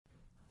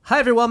Hi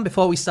everyone,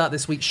 before we start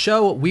this week's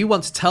show, we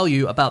want to tell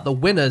you about the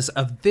winners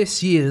of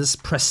this year's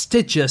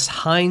prestigious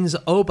Heinz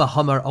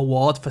Oberhammer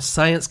Award for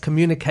Science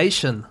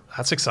Communication.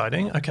 That's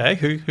exciting. Okay,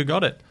 who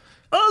got it?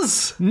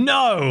 Us!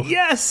 No!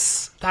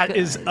 Yes! That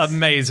is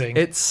amazing.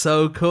 It's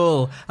so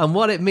cool. And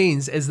what it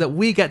means is that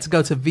we get to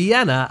go to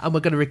Vienna and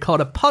we're going to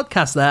record a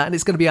podcast there, and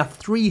it's going to be our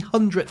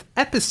 300th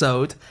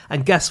episode.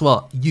 And guess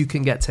what? You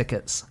can get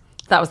tickets.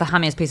 That was the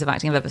hammiest piece of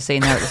acting I've ever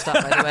seen there at the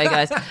start, by the way,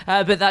 guys.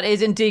 But that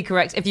is indeed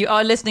correct. If you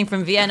are listening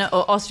from Vienna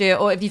or Austria,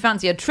 or if you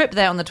fancy a trip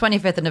there on the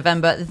 25th of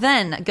November,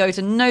 then go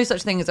to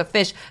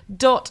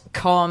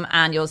nosuchthingasafish.com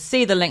and you'll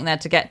see the link there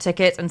to get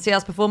tickets and see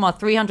us perform our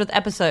 300th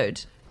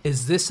episode.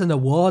 Is this an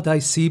award I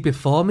see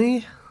before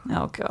me?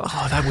 Oh, God.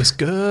 Oh, that was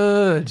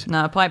good.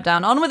 No, pipe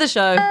down. On with the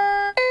show.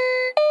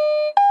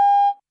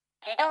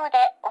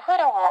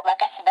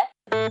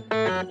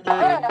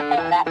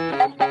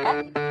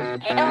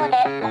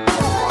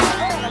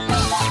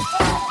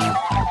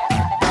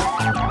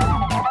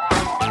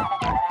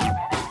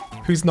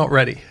 Who's not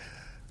ready?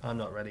 I'm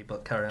not ready,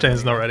 but carry on.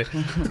 Jane's not ready.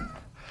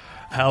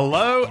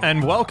 Hello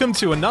and welcome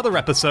to another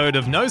episode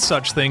of No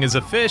Such Thing as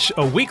a Fish,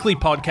 a weekly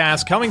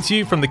podcast coming to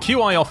you from the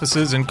QI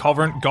offices in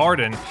Covent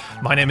Garden.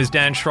 My name is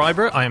Dan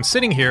Schreiber. I am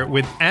sitting here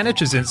with Anna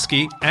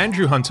Jasinski,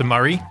 Andrew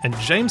Hunter-Murray, and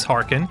James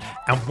Harkin.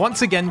 And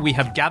once again, we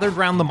have gathered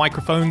round the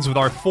microphones with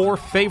our 4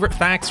 favorite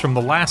facts from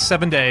the last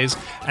 7 days.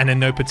 And in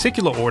no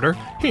particular order,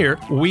 here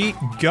we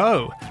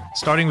go.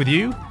 Starting with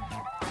you,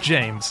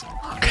 James.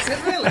 Is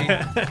it really?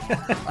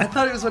 I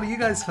thought it was one of you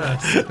guys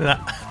first.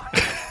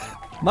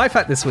 My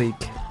fact this week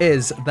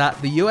is that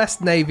the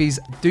US Navy's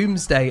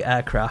Doomsday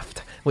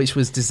aircraft, which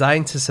was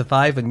designed to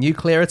survive a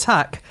nuclear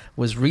attack,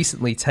 was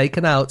recently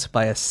taken out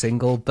by a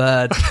single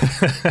bird.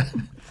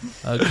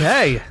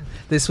 Okay,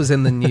 this was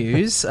in the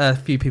news. A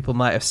few people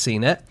might have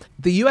seen it.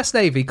 The US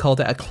Navy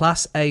called it a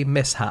Class A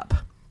mishap.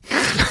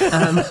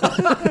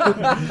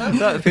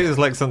 That feels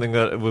like something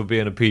that would be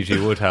in a P.G.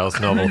 Woodhouse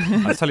novel.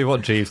 I tell you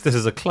what, Jeeves, this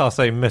is a Class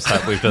A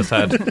mishap we've just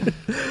had.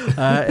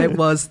 It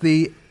was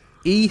the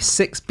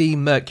E-6B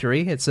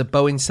Mercury. It's a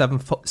Boeing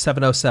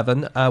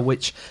 707,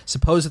 which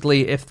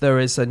supposedly, if there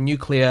is a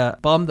nuclear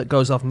bomb that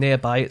goes off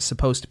nearby, it's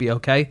supposed to be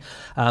okay.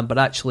 But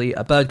actually,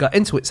 a bird got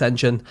into its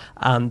engine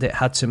and it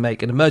had to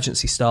make an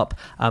emergency stop,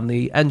 and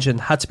the engine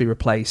had to be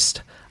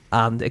replaced.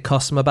 And it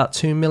cost them about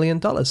 $2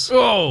 million.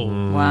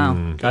 Oh!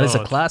 Wow. That is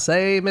a Class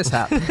A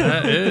mishap.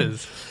 That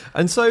is.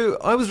 And so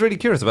I was really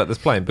curious about this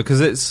plane because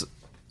it's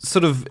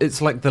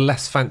like the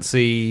less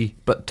fancy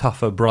but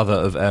tougher brother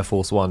of Air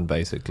Force One,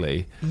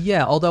 basically.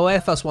 Yeah, although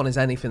Air Force One is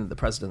anything that the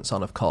president's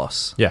on, of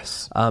course.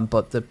 Yes.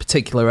 But the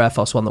particular Air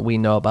Force One that we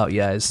know about,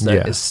 it's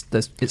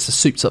a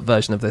souped-up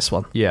version of this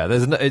one. Yeah,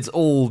 it's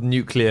all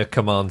nuclear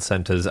command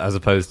centres as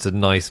opposed to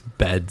nice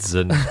beds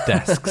and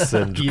desks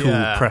and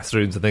cool press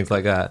rooms and things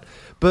like that.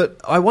 But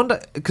I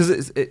wonder,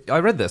 because I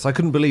read this, I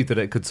couldn't believe that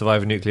it could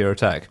survive a nuclear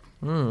attack.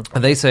 And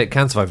they say it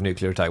can survive a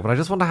nuclear attack, but I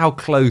just wonder how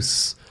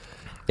close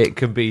it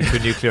can be to a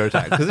nuclear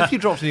attack. Because if you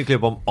dropped a nuclear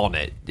bomb on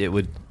it, it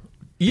would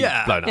be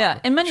blown up. Yeah,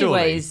 in many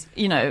ways,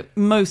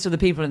 most of the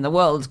people in the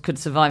world could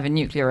survive a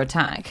nuclear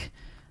attack.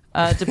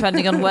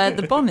 Depending on where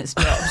the bomb is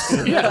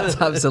dropped. Yeah, that's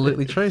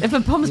absolutely true. If a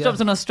bomb's dropped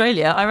in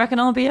Australia, I reckon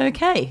I'll be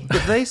okay.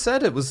 But they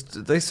said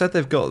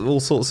they've got all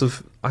sorts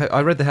of.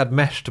 I read they had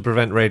mesh to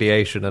prevent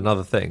radiation and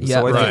other things.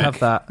 Yeah, so they have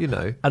that.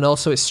 And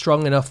also it's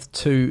strong enough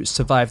to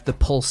survive the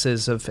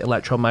pulses of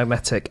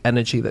electromagnetic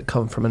energy that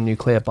come from a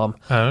nuclear bomb.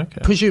 Oh,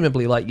 okay.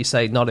 Presumably, like you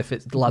say, not if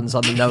it lands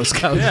on the nose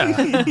cone.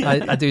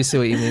 Yeah. I do see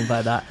what you mean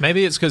by that.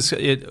 Maybe it's because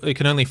it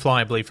can only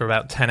fly, I believe, for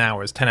about 10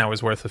 hours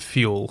worth of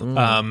fuel.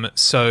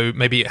 So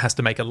maybe it has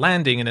to make a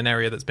landing in an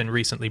area that's been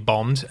recently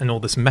bombed, and all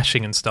this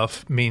meshing and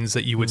stuff means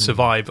that you would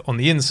survive on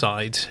the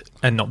inside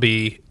and not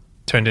be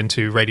turned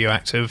into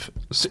radioactive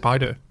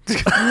spider.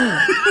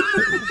 I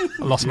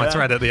lost my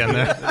thread at the end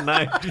there.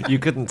 No, you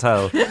couldn't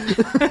tell.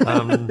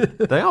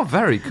 They are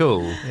very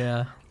cool.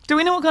 Yeah. Do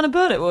we know what kind of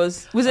bird it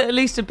was? Was it at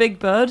least a big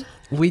bird?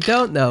 We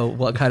don't know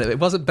what kind of... It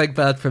wasn't Big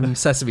Bird from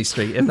Sesame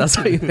Street, if that's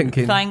what you're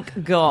thinking.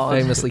 Thank God.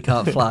 Famously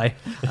can't fly.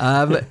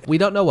 We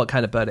don't know what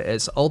kind of bird it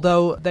is,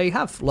 although they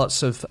have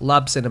lots of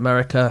labs in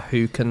America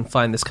who can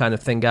find this kind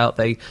of thing out.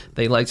 They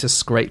like to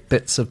scrape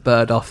bits of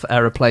bird off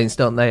aeroplanes,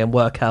 don't they, and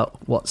work out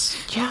what's...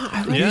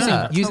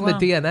 Using the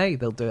DNA,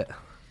 they'll do it.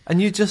 And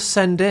you just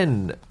send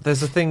in...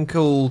 There's a thing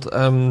called...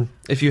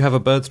 if you have a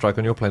bird strike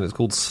on your plane, it's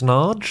called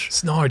snarge.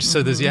 Snarge.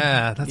 So there's...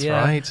 that's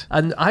right.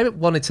 And I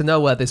wanted to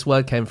know where this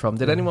word came from.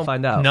 Did anyone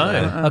find out?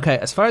 No. Okay,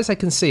 as far as I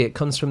can see, it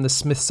comes from the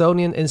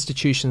Smithsonian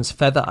Institution's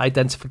Feather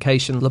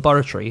Identification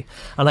Laboratory.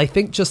 And I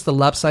think just the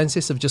lab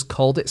scientists have just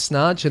called it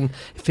snarge. And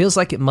it feels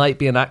like it might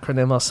be an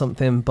acronym or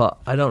something, but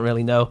I don't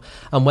really know.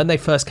 And when they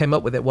first came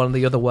up with it, one of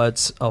the other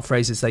words or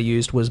phrases they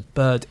used was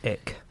bird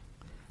ick.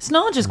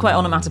 Snarge is quite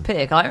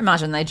onomatopoeic. I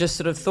imagine they just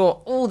sort of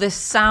thought, this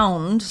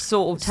sound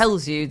sort of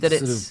tells you that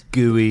sort it's of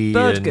gooey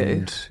bird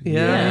and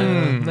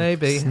goo.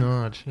 Maybe.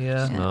 Snarge.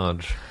 Yeah.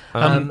 Snarge.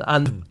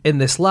 And in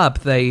this lab,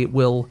 they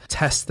will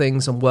test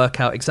things and work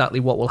out exactly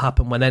what will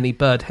happen when any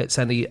bird hits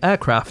any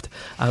aircraft.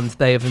 And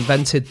they have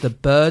invented the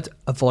bird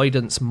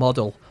avoidance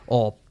model,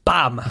 or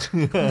BAM.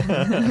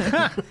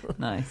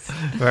 Nice.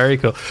 Very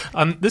cool.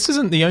 This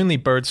isn't the only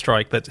bird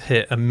strike that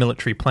hit a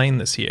military plane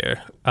this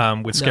year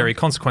with scary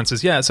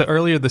consequences. Yeah, so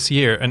earlier this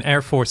year, an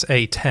Air Force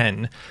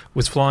A-10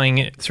 was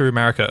flying through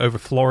America over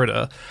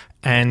Florida,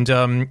 and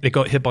it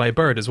got hit by a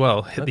bird as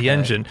well, hit the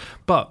engine.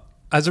 But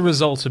as a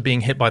result of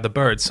being hit by the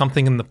bird,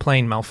 something in the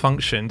plane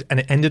malfunctioned, and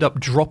it ended up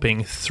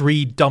dropping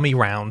 3 dummy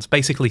rounds,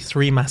 basically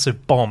 3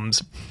 massive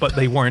bombs, but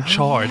they weren't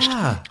charged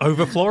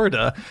over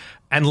Florida.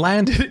 And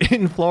landed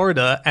in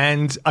Florida,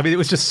 and I mean, it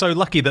was just so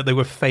lucky that they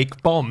were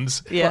fake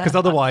bombs, because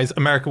otherwise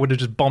America would have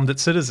just bombed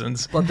its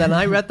citizens. Well, then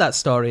I read that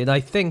story, and I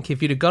think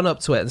if you'd have gone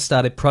up to it and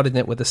started prodding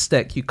it with a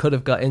stick, you could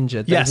have got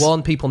injured. They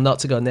warned people not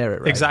to go near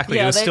it, right? Exactly.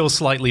 It was still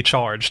slightly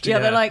charged. Yeah,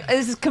 they're like,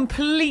 this is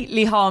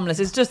completely harmless.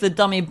 It's just a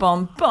dummy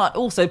bomb, but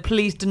also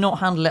please do not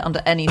handle it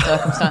under any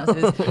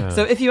circumstances.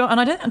 So if you are,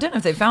 and I don't know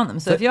if they found them.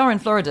 So if you are in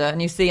Florida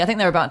and you see, I think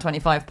they're about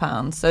 25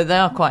 pounds, so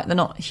they're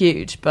not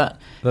huge, but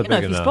if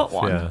you spot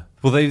one. Yeah.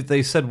 Well,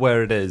 they said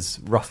where it is,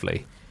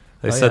 roughly.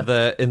 They said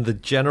they're in the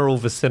general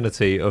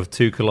vicinity of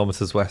 2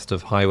 kilometres west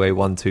of Highway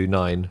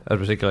 129 at a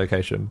particular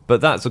location. But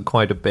that's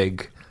quite a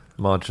big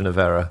margin of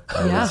error,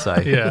 I would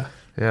say.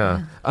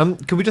 Yeah.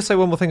 Can we just say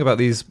one more thing about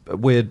these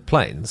weird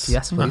planes?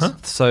 Yes, please.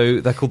 So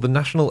they're called the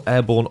National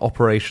Airborne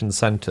Operations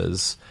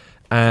Centres.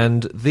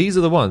 And these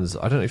are the ones,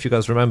 I don't know if you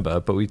guys remember,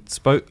 but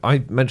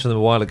I mentioned them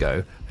a while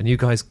ago, and you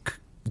guys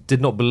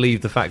did not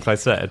believe the fact I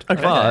said.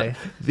 Okay. But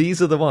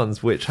these are the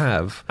ones which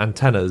have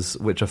antennas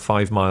which are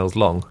 5 miles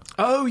long.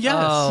 Oh, yes.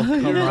 Oh,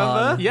 come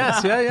on.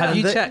 Yes, yeah. Have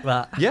you checked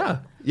that?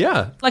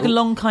 Yeah. Like a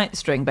long kite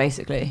string,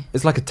 basically.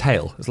 It's like a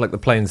tail. It's like the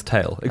plane's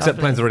tail. Except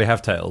planes already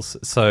have tails.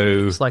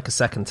 So It's like a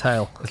second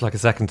tail. it's like a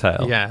second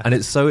tail. Yeah. And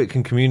it's so it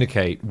can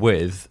communicate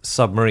with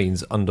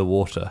submarines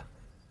underwater.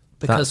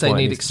 Because That's they why it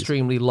need needs to be-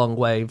 extremely long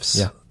waves.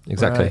 Yeah,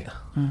 exactly.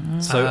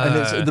 Right. So,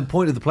 and the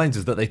point of the planes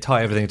is that they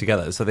tie everything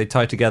together. So they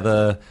tie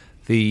together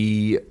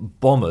the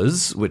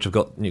bombers, which have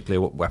got nuclear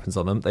weapons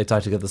on them. They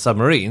tie together the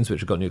submarines, which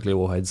have got nuclear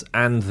warheads,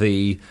 and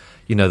the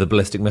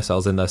ballistic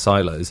missiles in their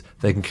silos.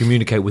 They can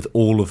communicate with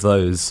all of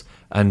those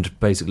and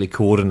basically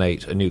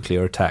coordinate a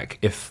nuclear attack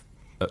if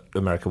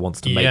America wants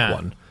to make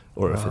one.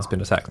 Or if it's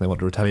been attacked and they want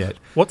to retaliate.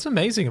 What's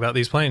amazing about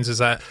these planes is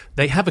that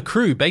they have a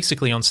crew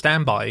basically on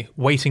standby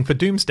waiting for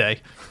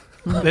doomsday.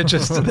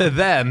 They're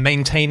there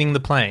maintaining the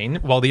plane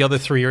while the other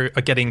 3 are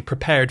getting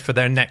prepared for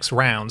their next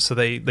round. So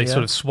they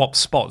sort of swap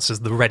spots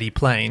as the ready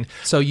plane.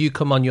 So you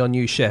come on your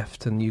new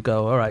shift and you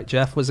go, all right,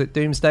 Jeff, was it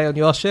doomsday on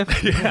your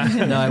shift?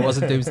 No, it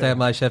wasn't doomsday on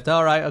my shift.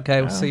 All right, okay,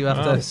 we'll see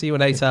you see you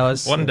in 8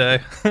 hours. One day.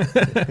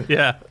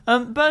 Yeah.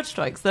 Bird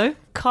strikes, though,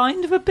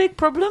 kind of a big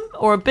problem,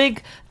 or a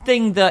big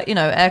thing that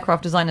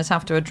aircraft designers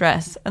have to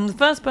address. And the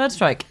first bird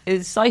strike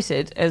is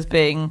cited as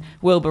being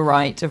Wilbur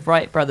Wright of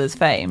Wright Brothers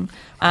fame.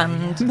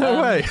 And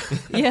no way.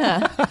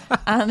 Yeah,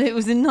 and it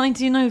was in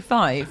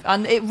 1905,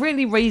 and it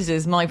really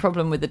raises my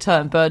problem with the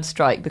term bird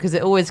strike because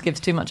it always gives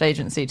too much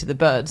agency to the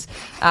birds.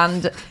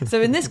 And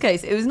so in this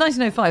case, it was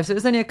 1905, so it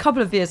was only a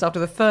couple of years after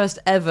the first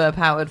ever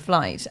powered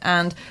flight,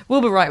 and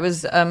Wilbur Wright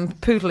was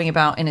poodling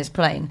about in his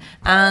plane,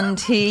 and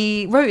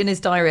he wrote in his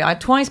diary, I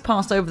twice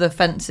passed over the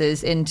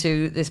fences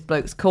into this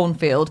bloke's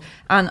cornfield,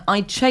 and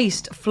I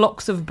chased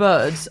flocks of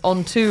birds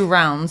on 2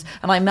 rounds,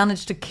 and I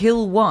managed to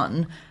kill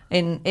one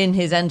in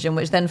his engine,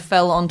 which then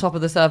fell on top of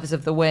the surface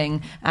of the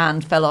wing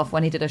and fell off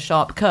when he did a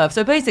sharp curve.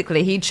 So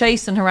basically, he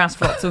chased and harassed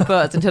flocks of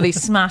birds until he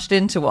smashed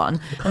into one,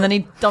 and then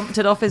he dumped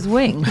it off his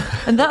wing.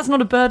 And that's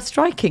not a bird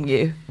striking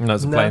you. No,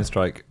 it's a plane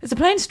strike. It's a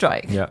plane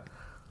strike. Yeah.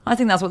 I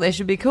think that's what they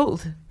should be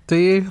called. Do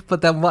you?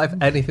 But then what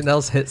if anything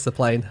else hits the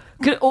plane?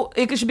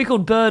 It should be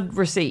called bird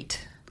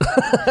receipt.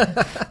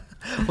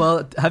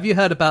 Well, have you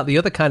heard about the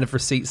other kind of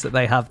receipts that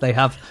they have? They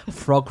have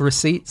frog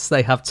receipts,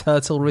 they have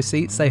turtle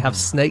receipts, they have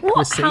snake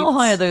receipts. How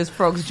high are those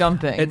frogs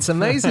jumping? It's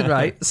amazing,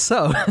 right?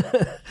 So,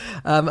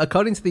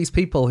 according to these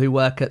people who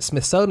work at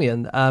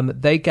Smithsonian,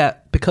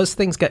 because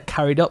things get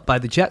carried up by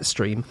the jet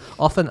stream,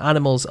 often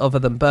animals other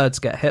than birds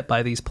get hit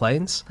by these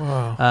planes.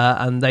 Wow.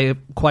 And they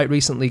quite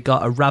recently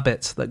got a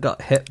rabbit that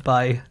got hit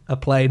by a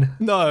plane.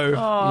 No.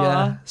 Aww.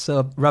 Yeah,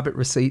 so rabbit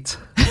receipt.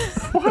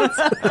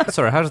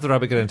 Sorry, how does the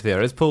rabbit get into the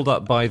air? It's pulled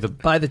up by the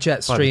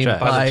jet stream,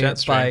 by a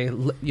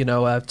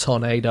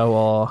tornado,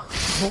 or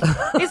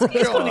it's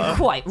got to be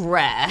quite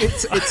rare.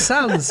 it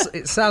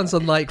sounds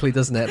unlikely,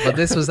 doesn't it? But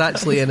this was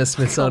actually in a I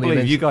Smithsonian.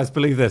 believe you guys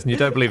believe this, and you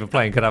don't believe a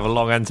plane could have a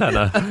long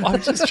antenna.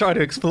 I'm just trying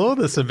to explore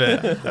this a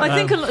bit. I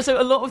think a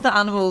lot of the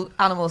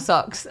animal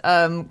sucks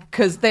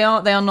because they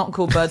are not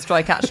called bird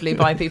strike actually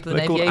by people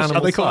in aviation.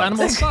 Are they called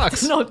animal sucks?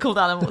 It's not called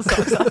animal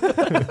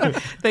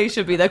sucks. They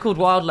should be. They're called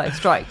wildlife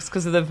strikes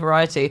because of the variety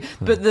variety.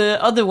 But the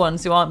other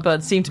ones who aren't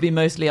birds seem to be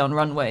mostly on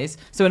runways.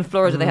 So in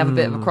Florida, they have a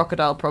bit of a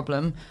crocodile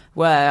problem,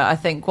 where I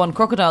think one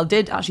crocodile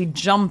did actually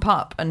jump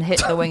up and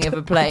hit the wing of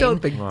a plane. I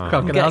don't think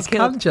crocodiles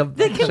can jump.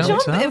 They can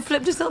jump. Up. It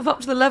flipped itself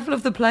up to the level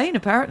of the plane,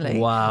 apparently.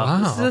 Wow.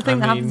 This is the thing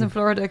that happens in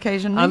Florida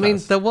occasionally. I mean,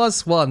 there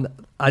was one.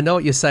 I know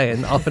what you're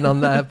saying, off and on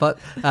there, but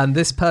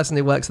this person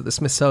who works at the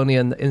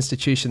Smithsonian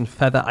Institution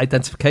Feather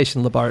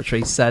Identification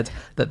Laboratory said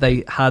that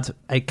they had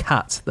a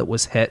cat that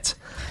was hit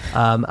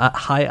at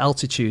high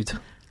altitude.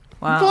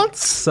 Wow. What?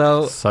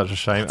 So Such a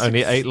shame.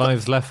 Only 8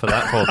 lives left for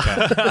that poor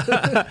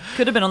cat.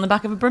 Could have been on the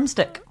back of a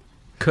broomstick.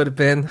 could have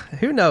been.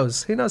 Who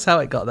knows? Who knows how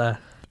it got there?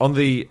 On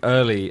the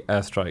early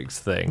airstrikes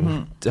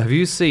thing, have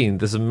you seen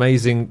this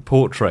amazing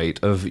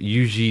portrait of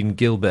Eugene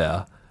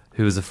Gilbert,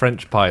 who was a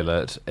French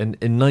pilot?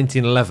 In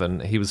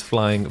 1911, he was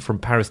flying from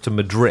Paris to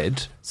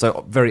Madrid,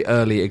 so very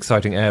early,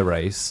 exciting air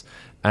race,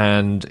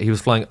 and he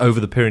was flying over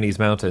the Pyrenees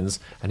Mountains,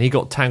 and he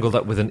got tangled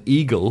up with an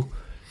eagle.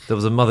 There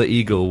was a mother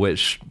eagle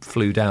which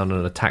flew down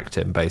and attacked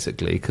him,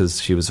 basically,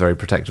 because she was very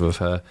protective of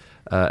her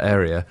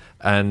area,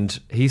 and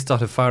he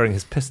started firing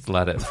his pistol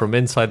at it from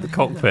inside the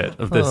cockpit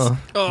of this,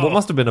 what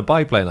must have been a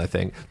biplane, I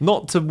think.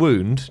 Not to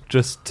wound,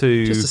 just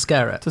to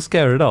scare it. To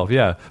scare it off,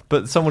 yeah.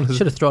 But someone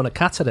Should have thrown a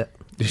cat at it.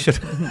 You should.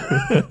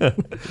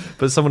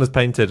 But someone has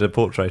painted a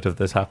portrait of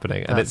this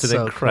happening, and That's it's an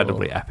so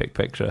incredibly cool. epic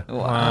picture.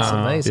 Wow. That's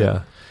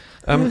amazing.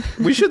 Yeah.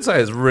 We should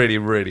say it's really,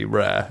 really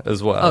rare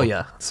as well. Oh,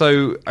 yeah.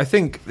 So I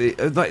think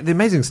the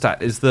amazing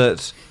stat is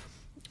that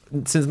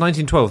since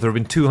 1912, there have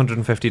been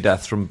 250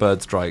 deaths from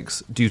bird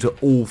strikes due to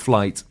all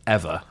flights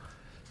ever.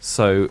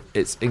 So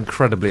it's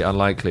incredibly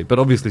unlikely, but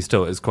obviously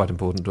still it's quite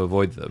important to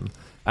avoid them.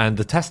 And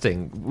the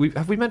testing,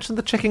 have we mentioned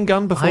the chicken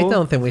gun before? I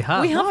don't think we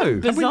have. We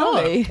haven't, have we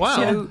not? bizarrely. Wow.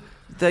 So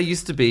there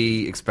used to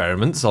be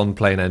experiments on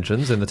plane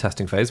engines in the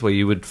testing phase where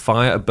you would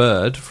fire a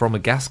bird from a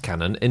gas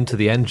cannon into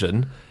the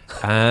engine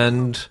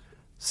and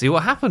see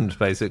what happened,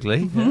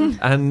 basically.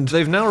 And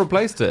they've now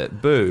replaced it,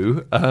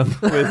 with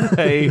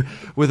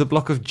a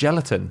block of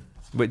gelatin,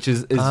 which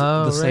is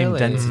the same really?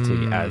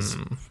 density as,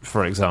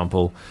 for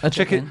example, A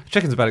chicken.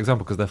 Chicken's a bad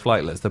example because they're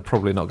flightless. They're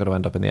probably not going to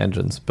end up in the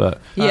engines,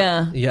 but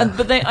Yeah. yeah.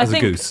 But they, I as a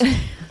think, goose.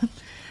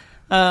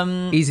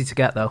 Easy to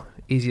get, though.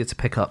 Easier to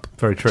pick up.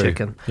 Very true.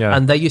 Chicken. Yeah.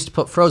 And they used to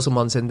put frozen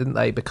ones in, didn't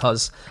they?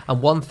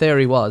 And one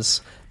theory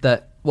was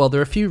that, well,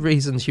 there are a few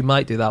reasons you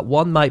might do that.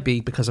 One might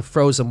be because a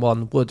frozen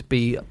one would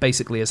be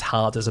basically as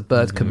hard as a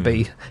bird can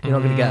be. You're not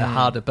going to get a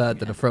harder bird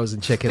than a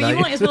frozen chicken, but are you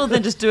you? might as well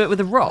then just do it with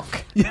a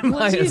rock. might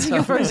What's as using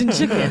well. a frozen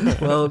chicken?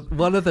 Well,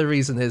 one of the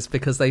reasons is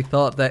because they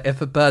thought that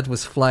if a bird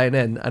was flying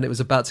in and it was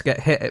about to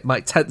get hit, it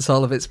might tense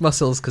all of its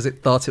muscles because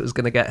it thought it was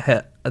going to get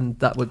hit, and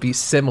that would be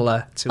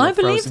similar to I a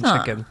believe frozen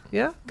that. chicken.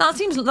 Yeah, That's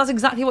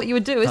exactly what you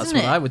would do, isn't that's it?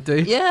 what I would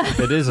do. Yeah.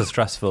 It is a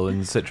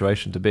stressful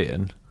situation to be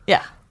in.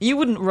 Yeah. You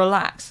wouldn't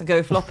relax and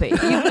go floppy, even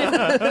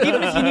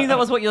if you knew that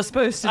was what you're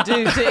supposed to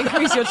do to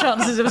increase your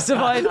chances of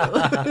survival.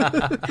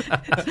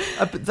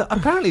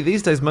 Apparently,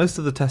 these days, most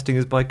of the testing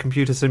is by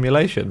computer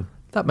simulation.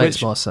 That makes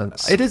which- more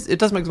sense. It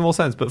does make more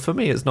sense, but for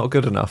me, it's not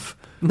good enough.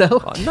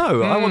 No.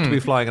 No, I want to be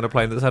flying in a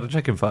plane that's had a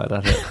chicken fired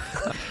at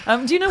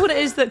it. Do you know what it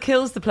is that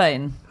kills the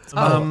plane?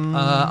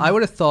 I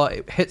would have thought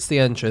it hits the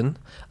engine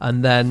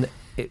and then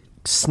it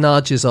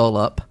snarges all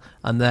up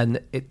and then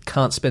it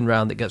can't spin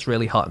round, it gets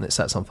really hot and it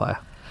sets on fire.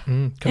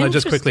 Can I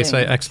just quickly say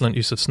Interesting. excellent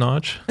use of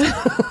snarge? I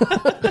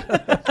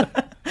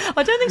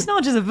don't think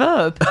snarge is a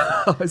verb.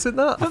 Oh, is it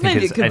not? But I think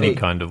maybe it's it could any be.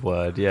 kind of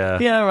word, yeah.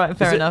 Yeah, right,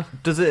 fair enough.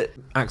 Does it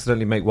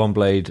accidentally make one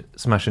blade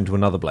smash into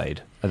another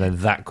blade, and then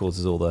that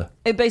causes all the...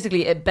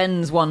 It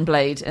bends one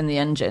blade in the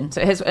engine.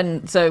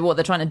 So what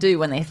they're trying to do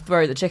when they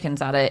throw the chickens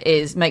at it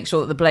is make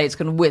sure that the blades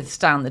can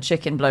withstand the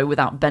chicken blow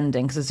without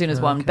bending, because as soon as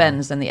one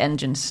bends, then the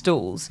engine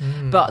stalls.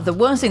 But the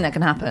worst thing that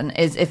can happen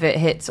is if it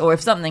hits, or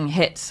if something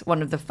hits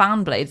one of the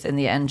fan blades in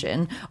the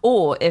engine,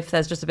 or if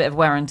there's just a bit of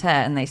wear and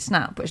tear and they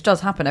snap, which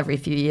does happen every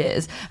few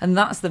years. And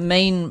that's the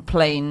main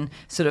plane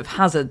sort of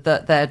hazard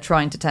that they're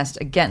trying to test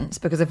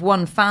against, because if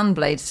one fan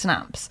blade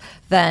snaps,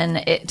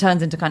 then it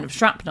turns into kind of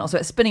shrapnel. So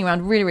it's spinning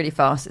around really, really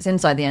fast. It's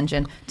inside the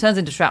engine, turns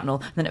into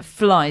shrapnel, and then it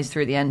flies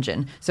through the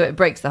engine. So it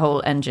breaks the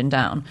whole engine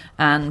down.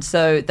 And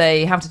so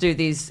they have to do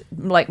these,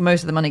 like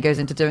most of the money goes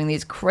into doing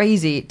these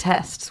crazy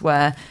tests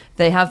where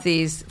they have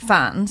these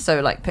fans.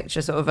 So like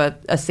picture sort of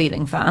a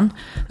ceiling fan.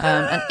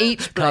 And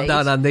each blade...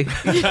 Calm down, Andy.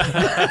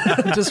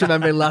 I'm just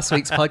remembering last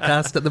week's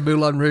podcast at the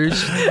Moulin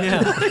Rouge.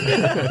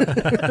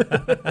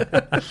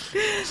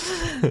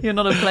 You're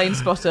not a plane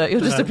spotter.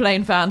 You're just a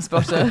plane fan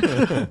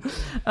spotter.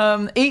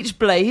 Each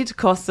blade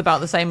costs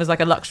about the same as like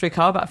a luxury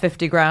car, about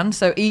 50 grand.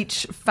 So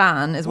each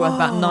fan is worth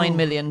about $9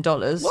 million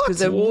because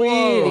they're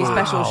really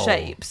special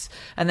shapes,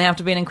 and they have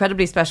to be an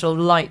incredibly special,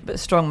 light but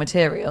strong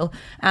material.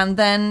 And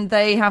then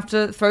they have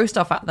to throw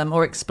stuff at them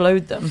or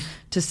explode them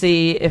to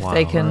see if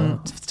they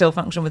can still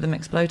function with them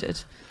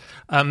exploded.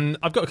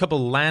 I've got a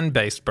couple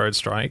land-based bird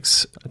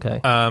strikes. Okay.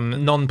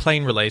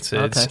 Non-plane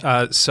related.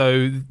 Okay.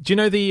 So, do you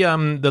know the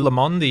Le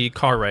Mans, the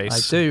car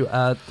race? I do.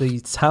 The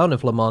town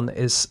of Le Mans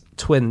is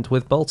twinned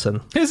with Bolton.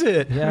 Is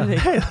it? Yeah. Really?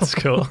 Hey, that's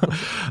cool.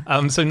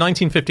 So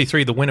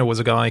 1953, the winner was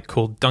a guy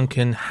called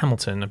Duncan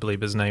Hamilton, I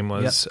believe his name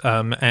was.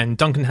 And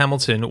Duncan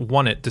Hamilton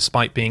won it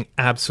despite being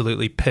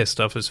absolutely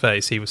pissed off his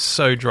face. He was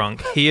so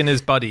drunk. He and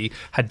his buddy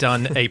had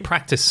done a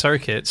practice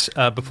circuit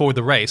before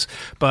the race.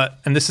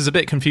 And this is a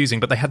bit confusing,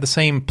 but they had the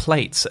same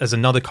plates as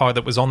another car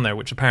that was on there,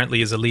 which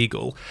apparently is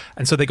illegal.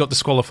 And so they got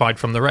disqualified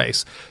from the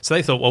race. So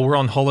they thought, well, we're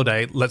on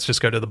holiday. Let's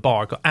just go to the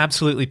bar. Got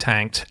absolutely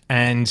tanked.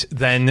 And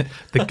then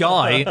the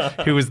guy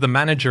who was the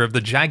manager of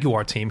the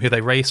Jaguar team, who they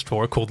raced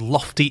for, called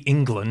Lofty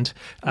England.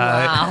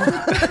 Wow.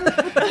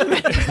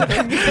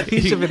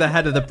 He should be the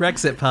head of the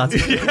Brexit party.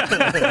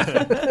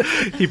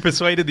 He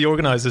persuaded the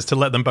organisers to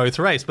let them both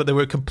race, but they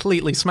were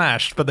completely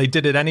smashed, but they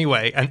did it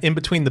anyway. And in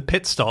between the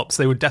pit stops,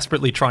 they were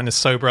desperately trying to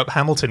sober up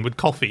Hamilton with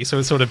coffee. So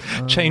it sort of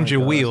change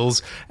your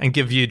wheels and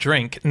give you a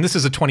drink. And this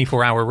is a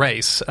 24-hour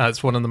race.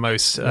 It's one of the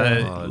most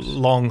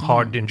long,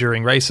 hard,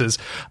 enduring races.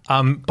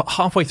 But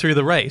halfway through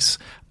the race,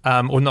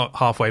 or not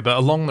halfway, but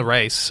along the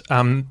race,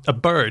 a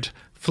bird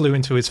flew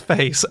into his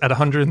face at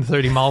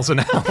 130 miles an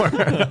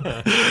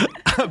hour.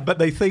 But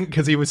they think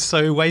because he was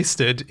so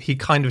wasted, he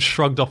kind of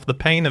shrugged off the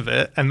pain of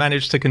it and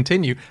managed to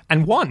continue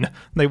and won.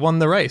 They won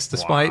the race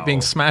despite being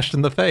smashed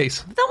in the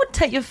face. That would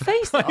take your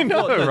face off. I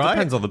know, Well, right? It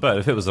depends on the bird.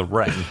 If it was a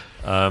wren,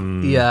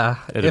 Yeah,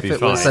 it'd if be it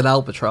fine. was an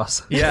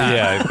albatross.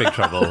 Yeah, big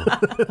trouble.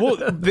 Well,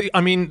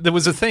 there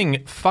was a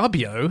thing,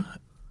 Fabio,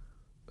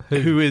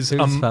 who is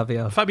Who's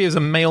Fabio? Fabio's a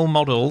male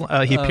model.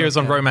 He appears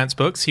on romance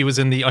books. He was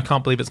in the I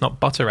Can't Believe It's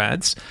Not Butter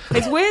ads.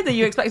 It's weird that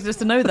you expected us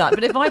to know that,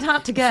 but if I'd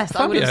had to guess,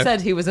 I would have Fabio.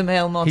 said he was a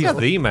male model. He's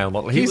the male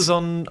model. He was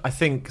on, I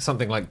think,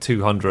 something like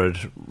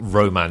 200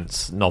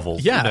 romance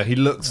novels. Yeah. You know, he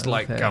looks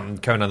like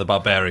Conan the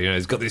Barbarian. You know,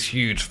 he's got this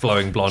huge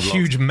flowing blonde locks.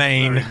 Huge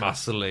mane. Very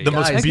muscly. The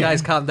most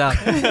Guys, calm down.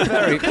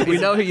 We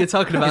know who you're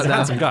talking about He's a now.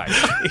 handsome guy.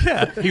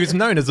 Yeah, he was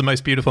known as the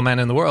most beautiful man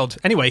in the world.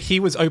 Anyway, he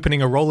was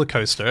opening a roller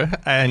coaster,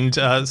 and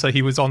so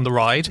he was on the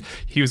ride.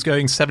 He was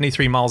going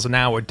 73 miles an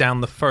hour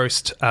down the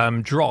first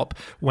drop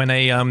when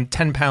a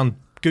 10-pound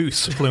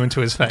goose flew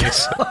into his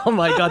face. Oh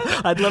my God,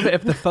 I'd love it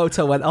if the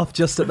photo went off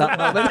just at that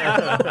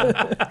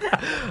moment.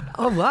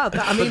 Oh wow,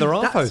 But there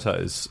are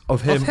photos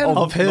of him,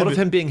 Of him. not of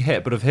him being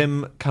hit, but of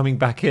him coming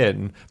back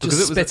in. Because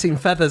just spitting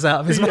feathers out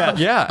of his mouth.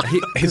 Yeah,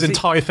 His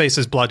entire face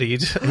is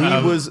bloodied.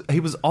 he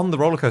was on the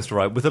roller coaster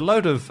ride with a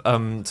load of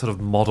sort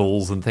of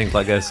models and things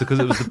like this because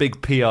it was the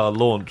big PR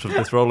launch of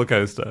this roller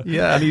coaster.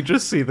 Yeah. And you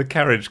just see the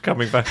carriage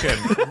coming back in.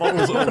 The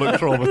models all look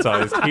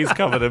traumatized. He's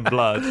covered in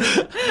blood.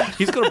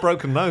 He's got a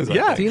broken nose. I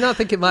think. Do you not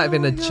think it might have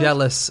been a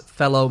jealous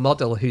fellow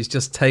model who's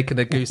just taken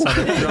a goose on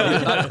and thrown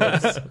it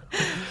backwards?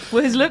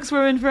 Were his looks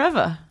ruined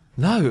forever?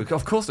 No,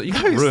 of course not. You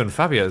can't ruin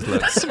Fabio's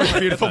looks. The most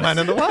beautiful man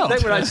in the world. They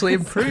were actually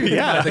improved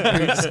by the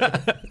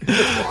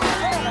goose.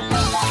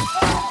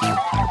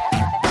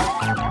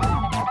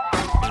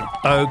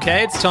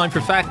 Okay, it's time for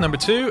fact number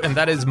 2, and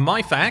that is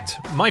my fact.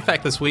 My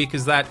fact this week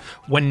is that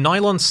when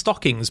nylon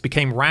stockings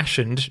became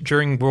rationed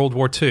during World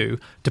War II,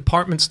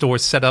 department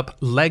stores set up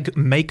leg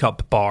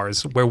makeup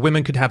bars where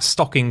women could have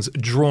stockings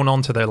drawn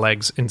onto their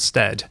legs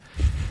instead.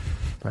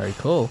 Very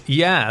cool.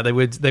 Yeah, they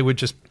would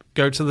just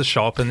go to the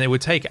shop and they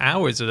would take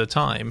hours at a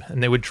time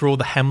and they would draw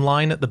the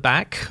hemline at the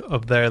back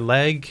of their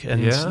leg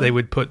and they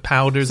would put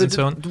powders and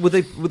so on. Would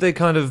they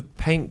kind of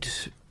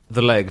paint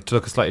the leg to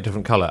look a slightly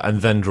different colour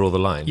and then draw the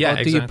line? Yeah,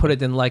 Or do you put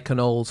it in like an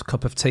old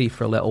cup of tea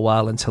for a little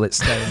while until it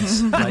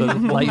stains? like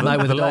you might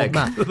with the an leg.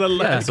 old mat. The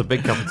leg. That's a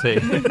big cup of tea.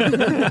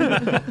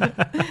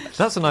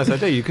 That's a nice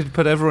idea. You could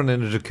put everyone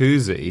in a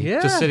jacuzzi,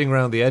 just sitting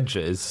around the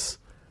edges.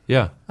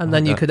 Yeah. And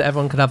then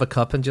everyone could have a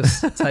cup and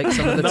just take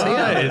some of the tea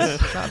out.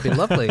 That'd be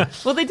lovely.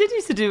 Well, they did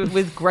used to do it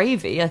with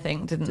gravy, I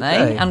think, didn't they?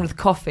 they? And with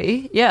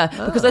coffee. Yeah,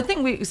 because I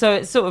think so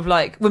it's sort of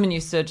like women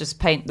used to just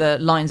paint the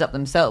lines up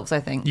themselves, I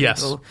think.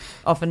 Yes. People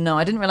often know.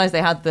 I didn't realise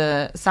they had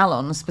the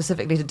salons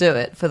specifically to do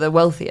it for the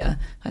wealthier.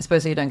 I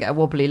suppose so you don't get a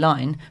wobbly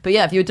line. But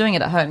yeah, if you were doing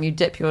it at home, you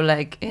dip your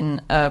leg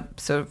in a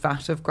sort of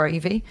vat of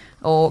gravy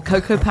or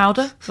cocoa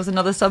powder was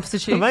another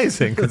substitute.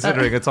 Amazing,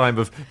 considering a time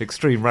of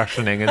extreme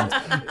rationing and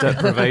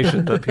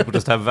deprivation that people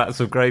just have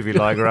vats of gravy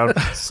lying around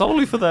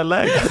solely for their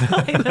legs.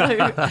 I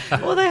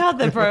know. Well, they had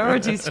their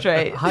priorities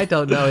straight. I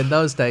don't know. In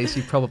those days,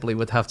 you probably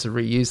would have to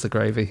reuse the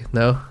gravy.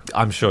 No?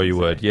 I'm sure you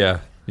would,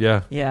 yeah.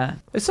 Yeah.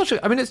 It's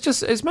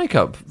it's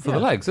makeup for the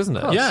legs, isn't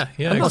it? Yeah,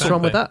 yeah. What's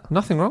wrong with that?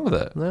 Nothing wrong with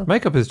it. No.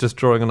 Makeup is just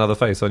drawing another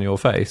face on your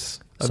face.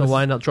 So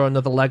why not draw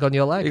another leg on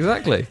your leg?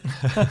 Exactly.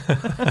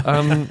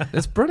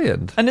 It's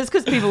brilliant. And it's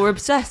because people were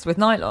obsessed with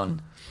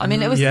nylon. I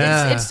mean,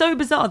 it's so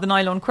bizarre, the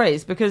nylon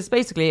craze, because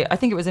basically I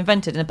think it was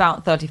invented in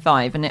about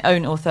 35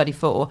 or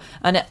 34,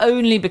 and it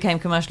only became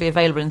commercially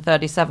available in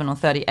 37 or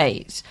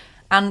 38.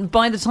 And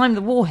by the time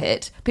the war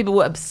hit, people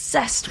were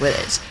obsessed with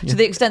it to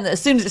the extent that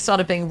as soon as it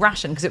started being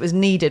rationed, because it was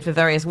needed for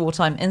various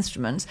wartime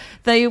instruments,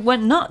 they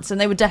went nuts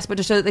and they were desperate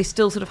to show that they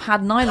still sort of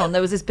had nylon.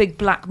 There was this big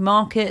black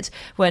market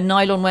where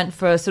nylon went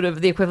for sort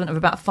of the equivalent of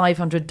about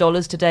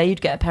 $500 today. You'd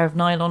get a pair of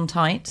nylon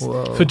tights.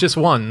 Whoa. For just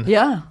one?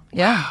 Yeah.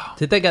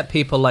 Did they get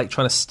people like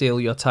trying to steal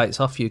your tights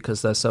off you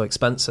because they're so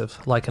expensive,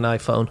 like an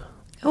iPhone?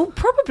 Oh,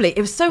 probably.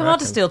 It was so hard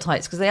to steal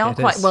tights because they are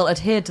quite is. well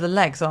adhered to the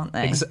legs, aren't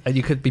they? And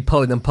you could be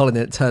pulling and pulling,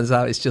 and it turns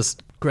out it's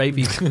just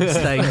gravy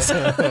stains.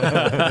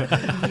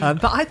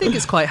 But I think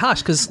it's quite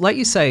harsh because, like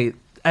you say,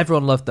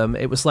 everyone loved them.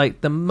 It was like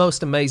the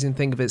most amazing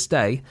thing of its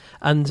day.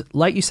 And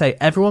like you say,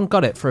 everyone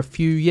got it for a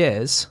few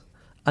years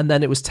and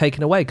then it was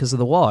taken away because of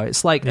the war.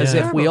 It's like as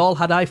if we all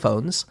had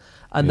iPhones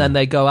and then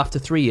they go after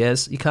 3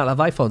 years, you can't have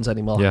iPhones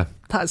anymore. Yeah.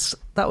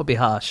 That would be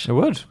harsh. It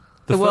would.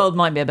 The world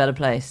might be a better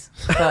place.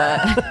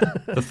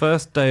 But The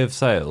first day of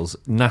sales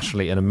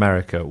nationally in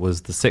America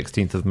was the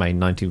 16th of May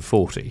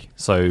 1940.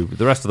 So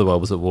the rest of the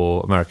world was at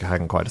war. America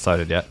hadn't quite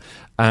decided yet.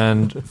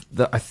 And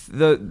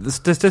the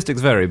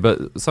statistics vary,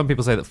 but some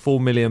people say that 4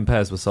 million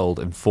pairs were sold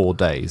in 4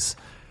 days.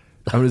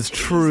 I mean, it's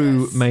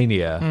true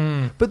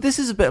mania. But this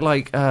is a bit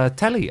like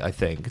telly, I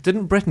think.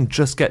 Didn't Britain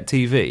just get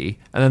TV?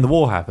 And then the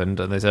war happened,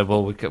 and they said,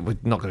 well, we're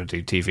not going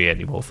to do TV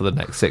anymore for the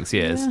next 6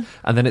 years. Yeah.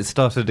 And then it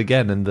started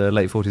again in the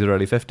late 40s or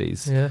early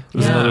 50s. Yeah. It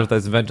was another of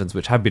those inventions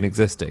which had been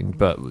existing,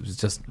 but it was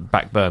just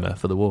back burner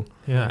for the war.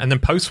 Yeah, and then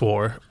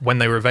post-war, when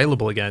they were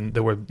available again,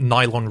 there were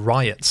nylon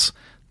riots.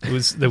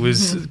 There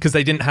was because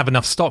they didn't have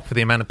enough stock for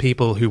the amount of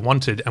people who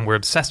wanted and were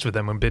obsessed with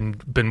them and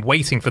been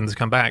waiting for them to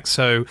come back.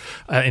 So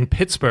in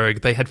Pittsburgh,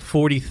 they had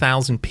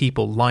 40,000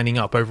 people lining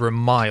up over a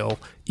mile,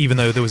 even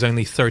though there was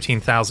only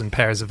 13,000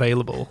 pairs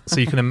available. So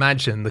you can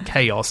imagine the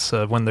chaos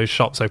when those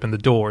shops opened the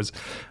doors.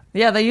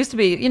 yeah, there used to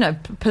be,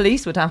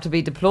 police would have to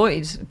be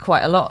deployed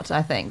quite a lot,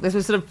 I think. This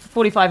was sort of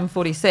 45 and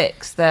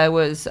 46. There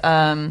was,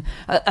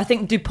 I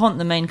think DuPont,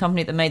 the main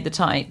company that made the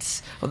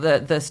tights, or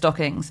the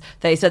stockings,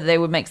 they said they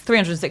would make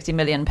 360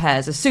 million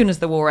pairs as soon as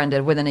the war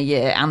ended, within a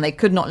year, and they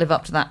could not live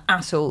up to that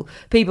at all.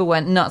 People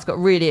went nuts, got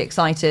really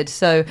excited.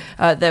 So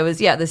there was,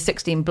 the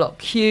 16-block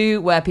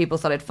queue where people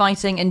started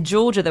fighting. In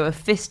Georgia, there were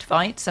fist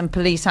fights, and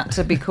police had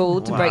to be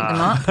called to break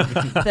them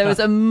up. There was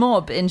a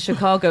mob in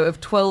Chicago of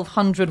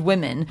 1,200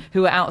 women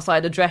who were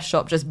outside a dress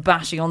shop just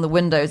bashing on the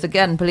windows.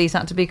 Again, police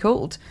had to be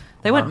called.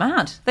 They went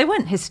mad. They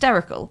went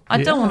hysterical.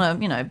 I don't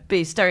want to,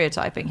 be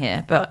stereotyping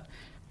here, but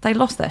they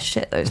lost their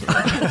shit, those people.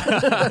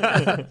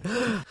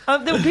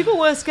 People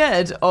were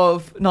scared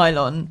of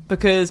nylon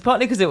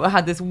partly because it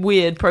had this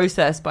weird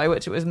process by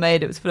which it was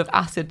made. It was full of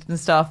acid and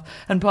stuff,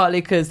 and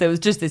partly because there was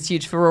just this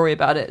huge furore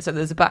about it, so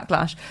there's a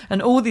backlash.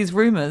 And all these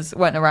rumours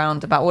went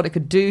around about what it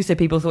could do. So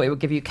people thought it would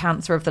give you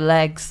cancer of the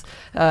legs.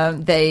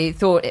 They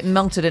thought it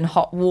melted in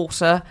hot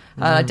water.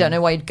 I don't know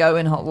why you'd go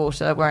in hot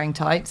water wearing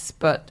tights,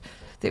 but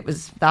it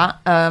was that.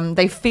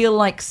 They feel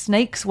like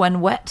snakes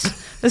when wet.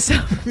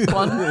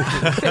 One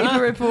paper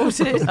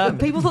reported.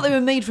 People thought they were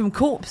made from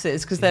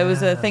corpses because there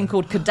was a thing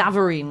called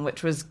cadaverine,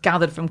 which was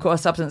a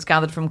substance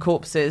gathered from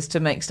corpses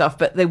to make stuff,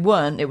 but they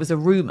weren't. It was a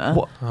rumour.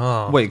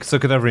 Wait, so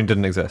cadaverine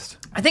didn't exist?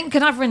 I think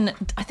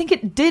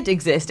it did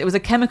exist. It was a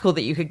chemical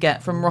that you could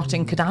get from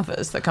rotting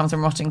cadavers, that comes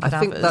from rotting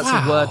cadavers. I think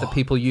that's a word that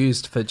people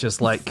used for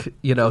just like,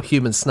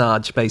 human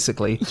snarge,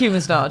 basically.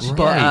 Human snarge.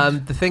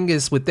 But the thing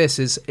is with this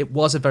is it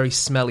was a very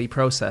smelly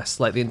process.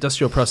 Like the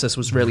industrial process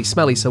was really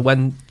smelly. So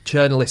when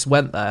journalists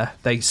went there,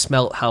 they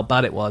smelt how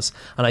bad it was.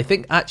 And I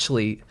think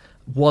actually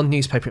one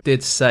newspaper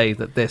did say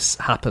that this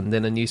happened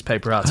in a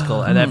newspaper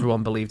article and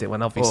everyone believed it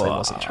when obviously it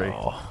wasn't true.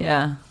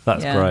 Yeah.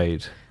 That's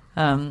great.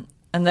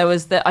 And there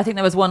was I think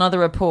there was one other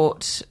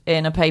report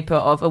in a paper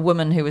of a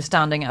woman who was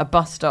standing at a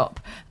bus stop,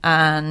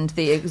 and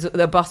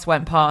the bus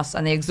went past,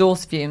 and the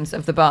exhaust fumes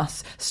of the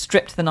bus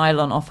stripped the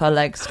nylon off her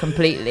legs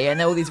completely. And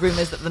there were all these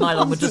rumours that the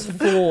nylon would just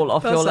fall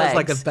off your legs. That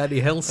sounds like a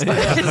Benny Hill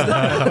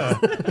style.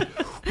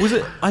 Was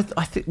it? I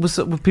think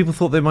people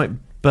thought they might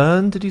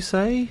burn. Did you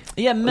say?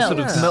 Yeah, melt.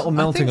 Sort of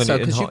melting on you.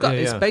 Because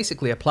it's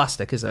basically a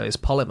plastic, isn't it? It's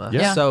polymer.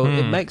 Yeah. So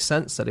it makes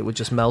sense that it would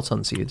just melt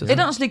onto you. Doesn't it?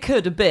 It actually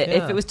could a bit.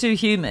 If it was too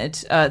humid,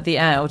 the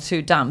air, or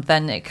too damp,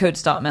 then it could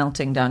start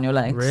melting down your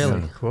legs.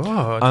 Really?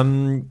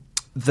 God.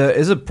 There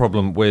is a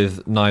problem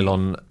with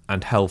nylon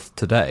and health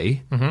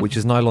today, which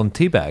is nylon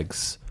tea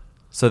bags.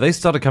 So they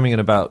started coming in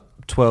about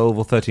 12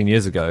 or 13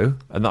 years ago,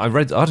 and I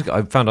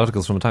found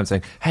articles from the time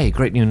saying, hey,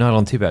 great new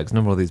nylon tea bags,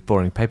 no more of these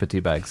boring paper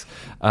tea bags.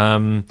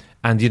 And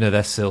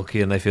they're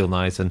silky and they feel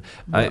nice, and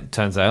it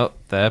turns out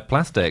they're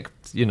plastic.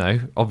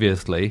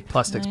 Obviously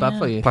Plastic's bad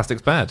for you.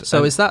 Plastic's bad.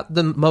 So is that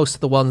most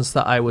of the ones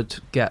that I would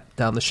get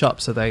down the shop?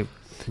 So they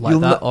like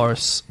that, or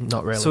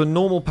not really? So a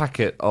normal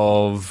packet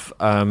of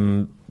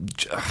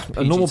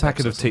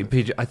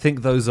PG, I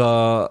think those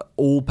are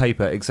all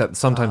paper, except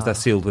sometimes they're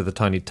sealed with a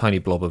tiny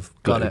blob of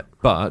glue. Got it.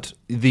 But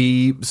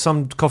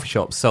some coffee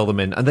shops sell them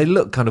in, and they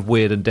look kind of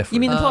weird and different. You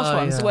mean the posh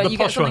ones, where you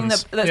get something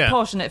that's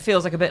posh and it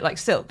feels like a bit like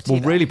silk?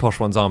 Well, really posh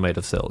ones are made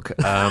of silk.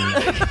 But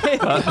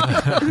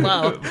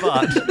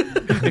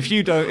if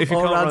you can't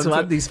run to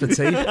Andy's for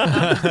tea.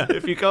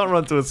 if you can't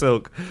run to a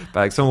silk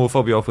bag, someone will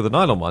fob you off with a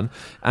nylon one,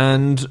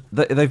 and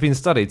they've been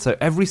studied. So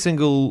every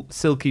single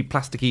silky,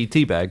 plasticky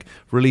tea bag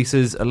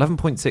releases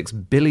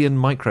 11.6 billion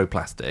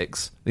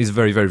microplastics. These are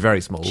very, very, very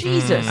small.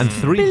 Jesus, and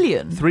 3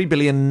 billion? 3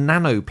 billion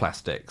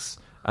nanoplastics.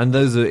 And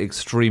those are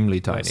extremely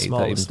tiny.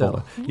 Smaller even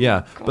still. smaller.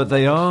 Yeah, but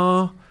they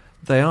are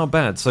They are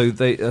bad. So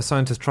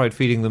scientists tried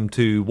feeding them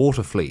to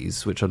water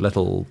fleas, which are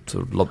little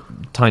sort of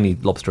tiny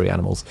lobstery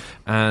animals,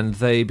 and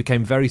they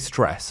became very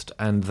stressed,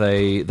 and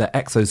their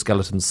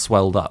exoskeletons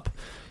swelled up.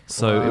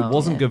 So it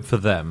wasn't good for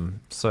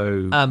them.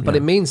 So, but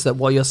it means that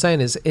what you're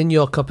saying is, in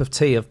your cup of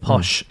tea of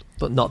posh,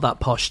 but not that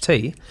posh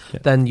tea,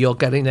 then you're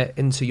getting it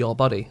into your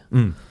body.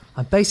 And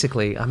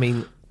basically, I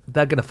mean,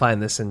 they're going to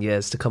find this in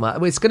years to come out. I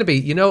mean, it's going to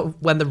be,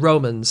 when the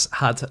Romans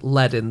had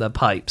lead in their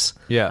pipes,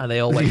 and they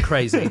all went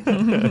crazy,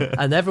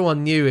 and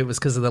everyone knew it was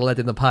because of the lead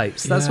in the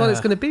pipes. That's what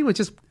it's going to be. We're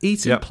just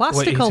eating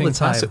plastic all the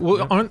time.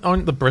 Well,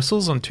 aren't the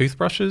bristles on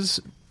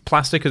toothbrushes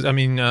plastic? They're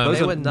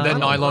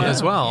nylon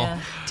as well.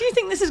 Yeah. Do you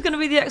think this is going to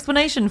be the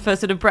explanation for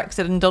sort of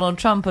Brexit and Donald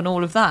Trump and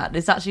all of that?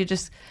 It's actually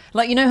just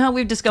like, how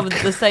we've discovered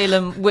that the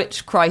Salem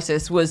witch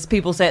crisis was,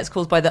 people say it's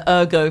caused by the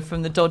ergo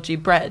from the dodgy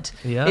bread.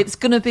 Yeah. It's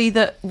going to be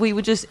that we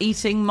were just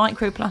eating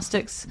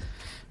microplastics.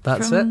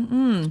 That's it.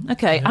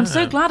 Okay. Yeah. I'm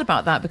so glad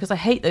about that, because I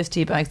hate those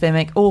tea bags. They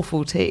make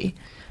awful tea.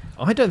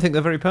 I don't think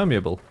they're very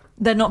permeable.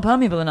 They're not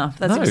permeable enough.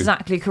 That's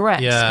exactly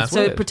correct. Yeah.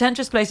 So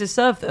pretentious places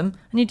serve them,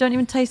 and you don't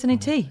even taste any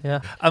tea.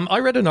 Yeah. I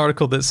read an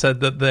article that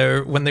said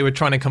that when they were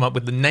trying to come up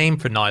with the name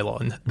for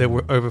nylon, there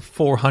were over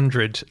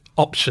 400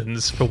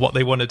 options for what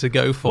they wanted to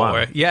go for.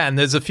 Wow. Yeah, and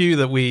there's a few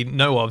that we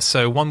know of.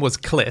 So one was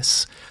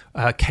Kliss.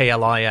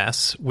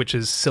 KLIS, which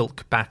is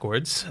silk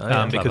backwards,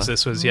 because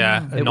this was a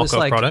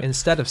knockoff product.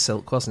 Instead of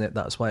silk, wasn't it?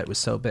 That's why it was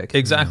so big.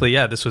 Exactly.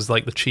 Yeah, this was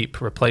like the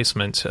cheap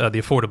replacement, the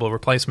affordable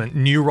replacement.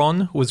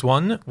 Neuron was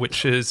one,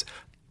 which is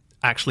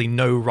actually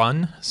no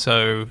run,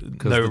 so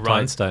no run,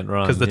 tights don't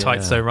run, because the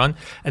tights don't run.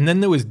 And then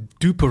there was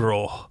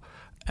Dupero,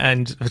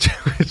 and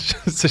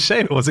it's a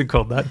shame it wasn't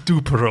called that.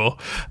 Dupero,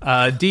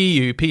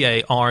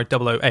 DUPAROOH.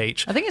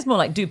 I think it's more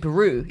like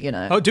Duperoo,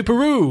 Oh,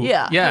 Duperoo.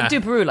 Yeah. Like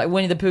Duperoo, like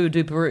Winnie the Pooh,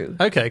 Duperoo.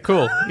 Okay,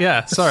 cool.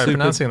 Yeah, sorry, I'm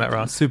pronouncing that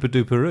wrong. Super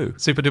Duperoo.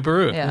 Super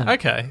Duperoo. Yeah.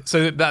 Okay,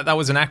 so that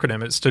was an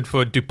acronym. It stood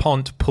for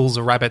DuPont pulls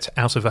a rabbit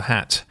out of a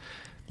hat.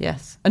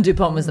 Yes, and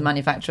DuPont was the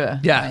manufacturer.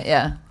 Yeah.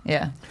 Right?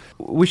 Yeah.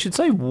 We should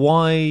say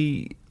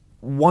why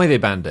they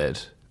banned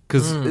it,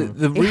 because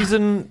the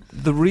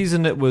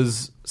reason it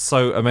was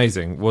so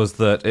amazing was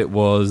that it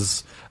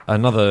was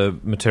another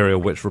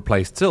material which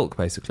replaced silk,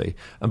 basically.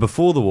 And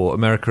before the war,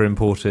 America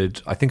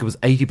imported, I think it was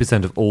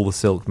 80% of all the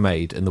silk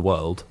made in the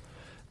world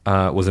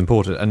was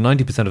imported, and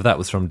 90% of that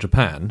was from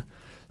Japan.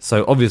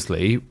 So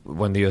obviously,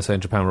 when the USA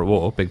and Japan were at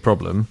war, big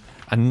problem.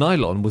 And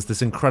nylon was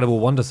this incredible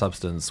wonder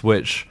substance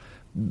which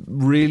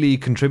really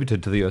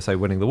contributed to the USA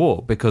winning the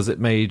war, because it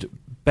made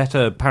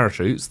better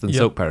parachutes than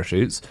silk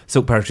parachutes.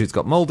 Silk parachutes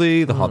got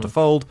mouldy, they're hard to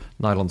fold,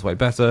 nylon's way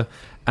better,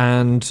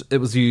 and it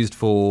was used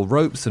for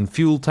ropes and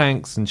fuel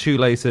tanks and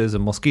shoelaces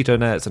and mosquito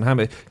nets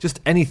and just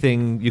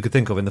anything you could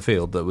think of in the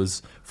field that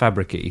was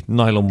fabric-y.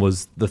 Nylon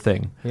was the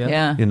thing.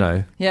 Yeah.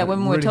 Yeah,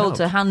 when we were told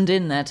to hand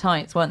in their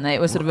tights, weren't they?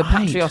 It was sort of a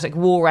patriotic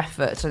war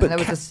effort.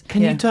 But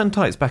can you turn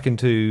tights back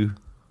into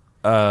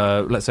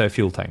let's say a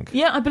fuel tank?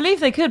 Yeah, I believe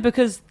they could,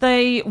 because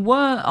they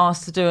were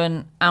asked to do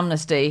an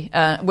amnesty,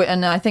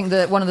 and I think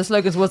that one of the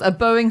slogans was, a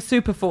Boeing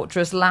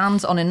Superfortress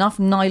lands on enough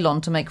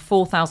nylon to make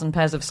 4,000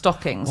 pairs of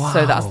stockings.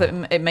 Wow.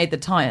 So it made the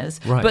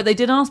tyres. Right. But they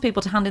did ask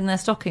people to hand in their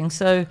stockings,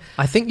 so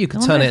I think you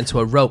could turn it into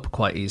a rope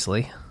quite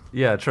easily.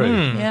 Yeah, true.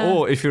 Yeah.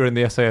 Or if you're in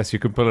the SAS, you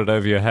can pull it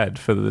over your head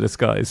for the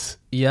disguise.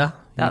 Yeah,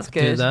 that's you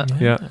could do good.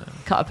 that. Yeah.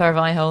 Cut a pair of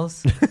eye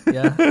holes.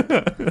 Yeah.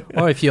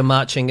 Or if you're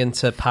marching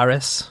into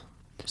Paris,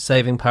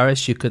 saving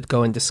Paris, you could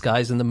go in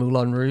disguise in the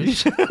Moulin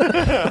Rouge.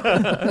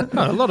 A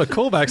lot of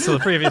callbacks to the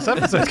previous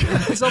episode.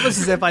 It's almost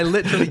as if I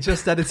literally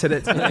just edited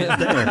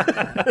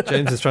it.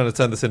 James is trying to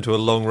turn this into a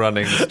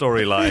long-running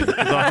storyline.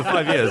 After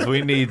 5 years,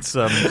 we need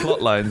some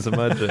plot lines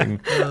emerging.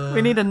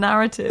 We need a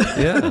narrative.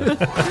 Yeah.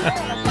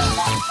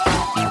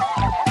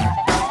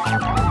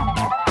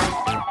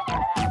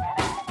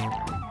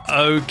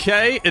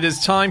 Okay, it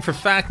is time for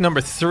fact number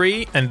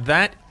 3, and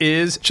that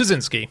is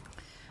Chazinski.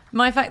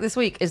 My fact this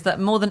week is that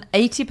more than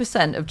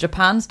 80% of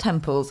Japan's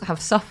temples have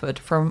suffered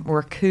from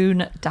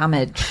raccoon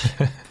damage.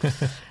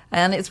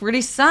 And it's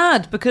really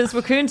sad, because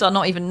raccoons are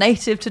not even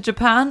native to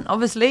Japan,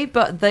 obviously,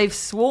 but they've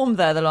swarmed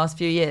there the last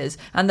few years,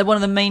 and they're one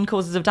of the main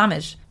causes of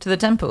damage to the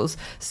temples.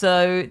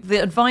 So the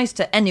advice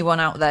to anyone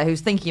out there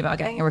who's thinking about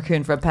getting a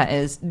raccoon for a pet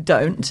is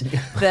don't.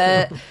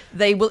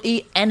 They will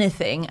eat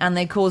anything, and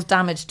they cause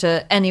damage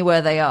to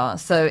anywhere they are.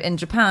 So in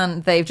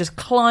Japan, they've just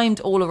climbed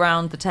all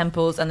around the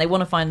temples, and they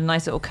want to find a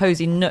nice little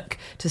cozy nook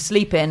to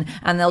sleep in,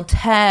 and they'll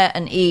tear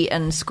and eat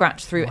and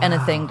scratch through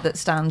anything that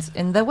stands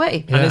in their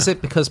way. Yeah. And is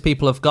it because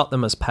people have got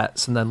them as pets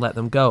and then let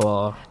them go,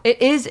 or?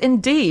 It is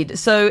indeed.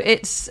 So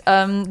it's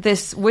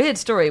this weird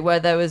story where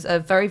there was a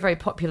very, very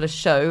popular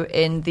show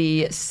in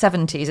the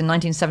 70s, in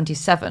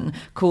 1977,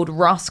 called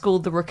Rascal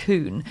the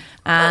Raccoon.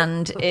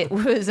 And it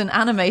was an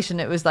animation.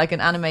 It was like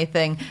an anime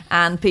thing.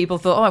 And people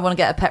thought, I want to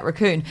get a pet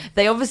raccoon.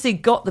 They obviously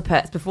got the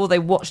pets before they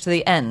watched to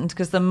the end,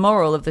 because the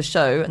moral of the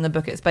show and the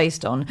book it's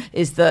based on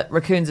is that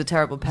raccoons are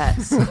terrible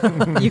pets.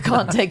 You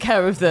can't take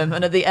care of them.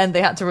 And at the end,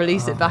 they had to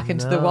release it back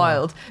into the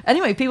wild.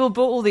 Anyway, people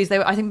bought all these.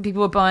 I think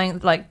people were buying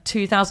like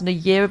 2,000 a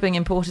year being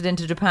imported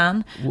into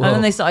Japan. Whoa. And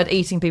then they started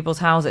eating people's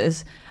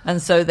houses.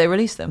 And so they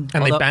released them.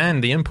 And they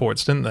banned the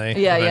imports, didn't they?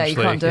 Yeah, you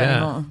eventually? can't do it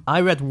anymore. I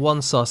read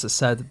one source that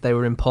said that they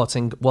were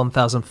importing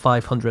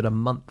 1,500 a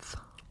month,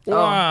 Oh,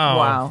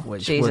 wow.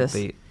 which Jesus.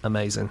 would be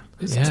amazing.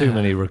 It's too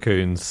many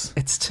raccoons.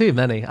 It's too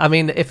many. I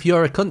mean, if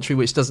you're a country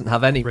which doesn't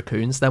have any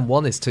raccoons, then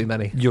one is too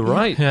many. You're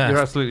right. Yeah. You're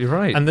absolutely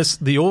right. And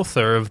the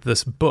author of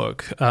this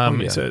book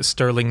is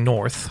Sterling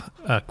North.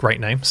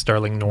 Great name,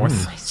 Sterling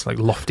North. It's like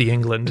lofty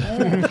England.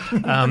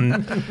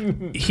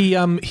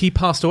 He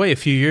passed away a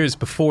few years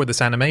before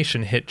this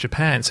animation hit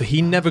Japan, so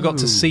he never got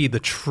to see the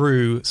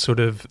true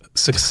sort of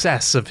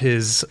success of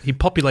his. He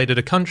populated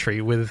a country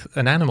with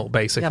an animal,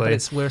 basically. Yeah,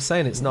 but we're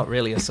saying it's not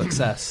really a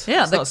success.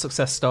 Yeah, it's not a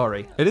success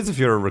story. It is if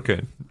you're a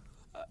raccoon.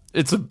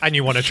 And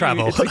you want to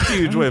travel. It's a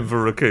huge win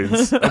for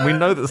raccoons. And we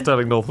know that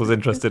Sterling North was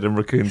interested in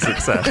raccoon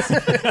success.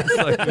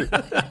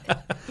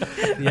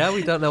 Yeah,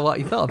 we don't know what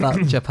he thought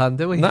about Japan,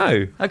 do we?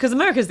 No. Because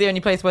America's the only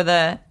place where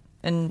they're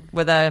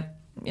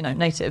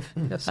native.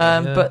 Yes,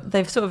 yeah. But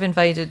they've sort of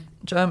invaded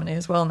Germany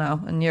as well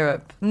now, and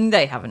Europe.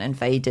 They haven't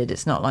invaded.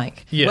 It's not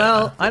like... Yeah.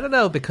 Well, I don't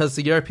know, because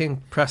the European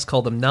press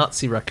called them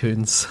Nazi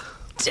raccoons.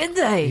 Did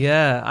they?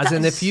 Yeah, as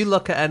in if you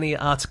look at any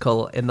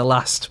article in the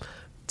last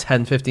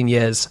 10, 15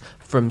 years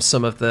from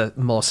some of the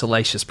more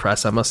salacious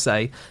press, I must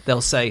say, they'll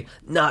say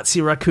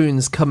Nazi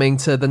raccoons coming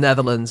to the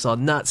Netherlands or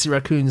Nazi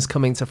raccoons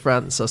coming to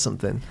France or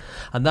something.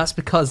 And that's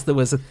because there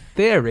was a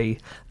theory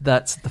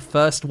that the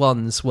first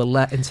ones were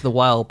let into the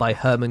wild by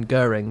Hermann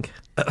Goering.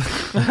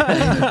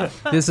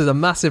 This is a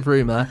massive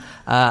rumour,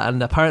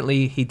 and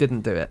apparently he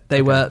didn't do it.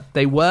 They were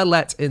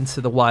let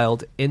into the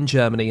wild in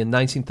Germany in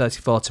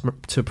 1934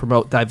 to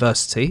promote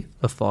diversity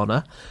of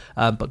fauna,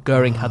 but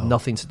Goering had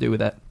nothing to do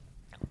with it.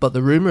 But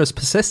the rumour has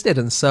persisted,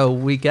 and so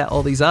we get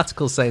all these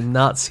articles saying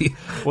Nazi.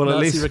 Well,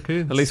 Nazi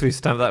raccoons. at least we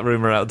stamped that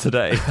rumour out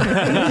today.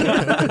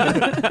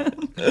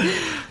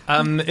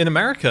 In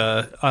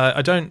America,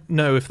 I don't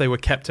know if they were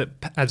kept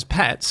as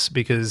pets,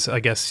 because I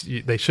guess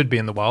they should be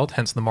in the wild,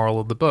 hence the moral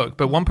of the book.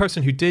 But one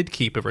person who did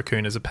keep a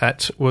raccoon as a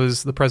pet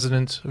was the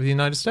President of the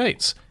United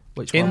States.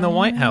 Which in one? the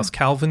White House,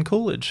 Calvin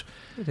Coolidge.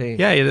 Did he?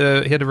 Yeah,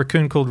 he had a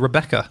raccoon called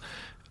Rebecca.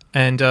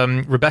 And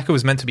Rebecca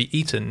was meant to be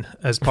eaten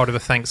as part of a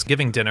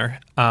Thanksgiving dinner,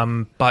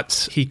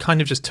 but he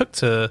kind of just took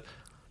to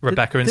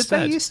Rebecca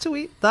instead. Did they used to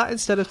eat that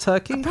instead of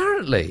turkey?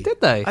 Apparently.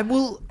 Did they?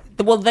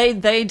 Well, they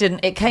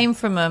didn't. It came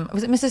from,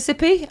 was it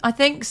Mississippi, I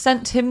think,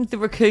 sent him the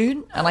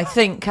raccoon. And I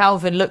think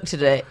Calvin looked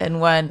at it and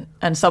went,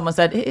 and someone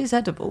said, "It is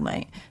edible,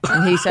 mate."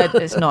 And he said,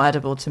 "It's not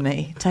edible to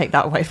me. Take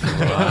that away from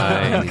me."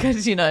 Right.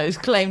 Because, it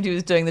claimed he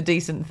was doing the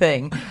decent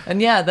thing.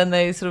 And yeah, then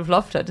they sort of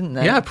loved her, didn't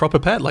they? Yeah, proper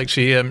pet. Like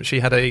she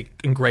had a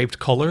engraved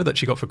collar that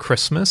she got for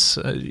Christmas.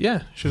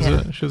 She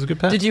was a good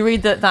pet. Did you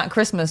read that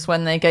Christmas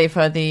when they gave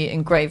her the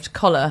engraved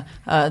collar,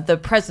 the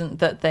present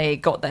that they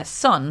got their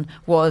son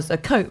was a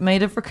coat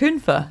made of raccoon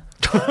fur?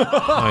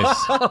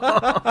 Nice.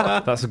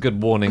 That's a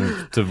good warning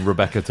to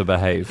Rebecca to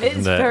behave. It's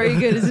isn't it? very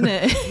good, isn't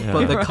it? Yeah.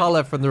 But the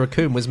collar from the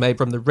raccoon was made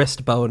from the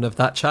wrist bone of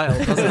that child,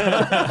 wasn't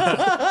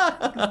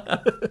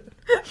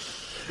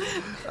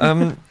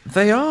it?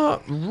 They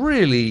are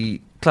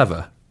really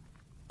clever.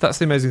 That's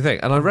the amazing thing.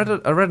 And I read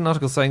an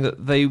article saying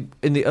that they,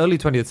 in the early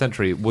 20th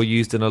century, were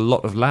used in a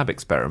lot of lab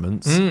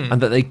experiments,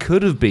 and that they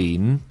could have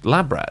been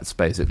lab rats,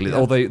 basically,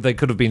 or they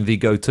could have been the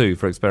go-to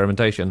for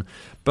experimentation.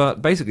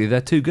 But basically, they're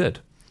too good.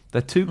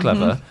 They're too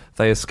clever. Mm-hmm.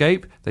 They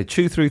escape. They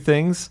chew through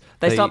things.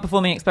 They start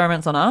performing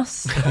experiments on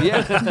us.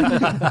 Yeah.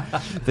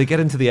 They get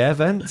into the air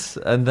vents,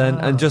 and then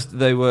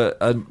they were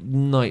a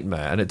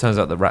nightmare. And it turns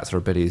out that rats are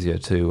a bit easier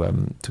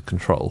to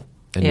control.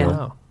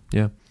 Yeah.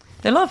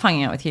 They love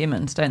hanging out with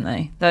humans, don't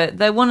they?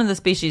 They're one of the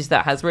species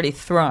that has really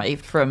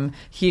thrived from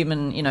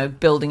human,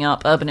 building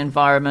up urban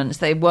environments.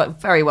 They work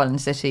very well in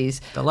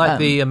cities. They're like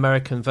the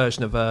American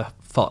version of a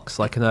fox,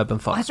 like an urban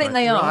fox. I think right?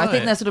 they are. Right. I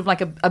think they're sort of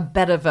like a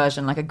better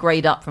version, like a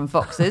grade up from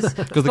foxes.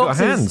 Because they've got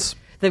hands.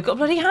 They've got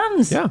bloody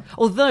hands. Yeah.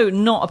 Although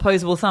not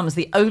opposable thumbs.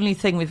 The only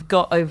thing we've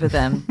got over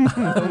them,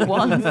 the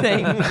one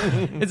thing,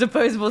 is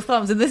opposable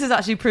thumbs. And this has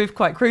actually proved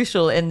quite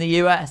crucial in the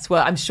US,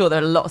 where I'm sure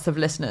there are lots of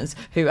listeners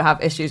who have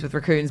issues with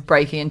raccoons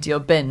breaking into your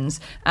bins.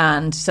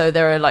 And so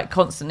they're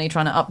constantly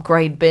trying to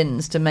upgrade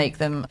bins to make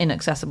them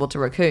inaccessible to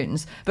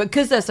raccoons. But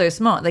because they're so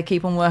smart, they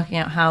keep on working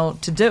out how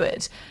to do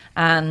it.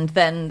 And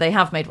then they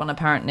have made one,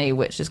 apparently,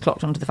 which is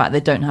clocked onto the fact they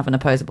don't have an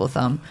opposable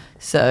thumb.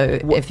 So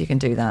if you can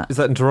do that. Is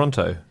that in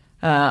Toronto?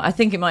 I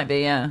think it might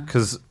be, yeah.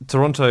 Because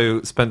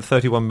Toronto spent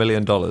 $31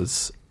 million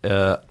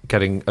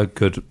getting a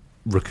good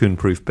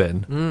raccoon-proof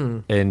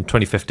bin in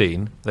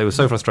 2015. They were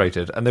so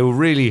frustrated, and they were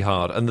really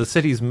hard. And the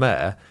city's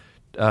mayor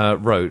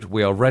wrote,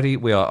 "We are ready,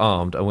 we are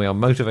armed, and we are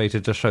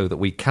motivated to show that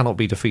we cannot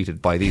be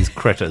defeated by these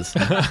critters."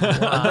 And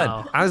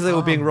then, as they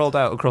were being rolled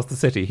out across the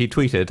city, he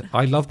tweeted,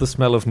 "I love the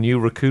smell of new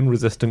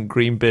raccoon-resistant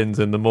green bins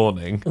in the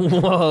morning."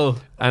 Whoa.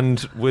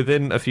 And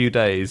within a few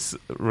days,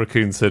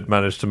 raccoons had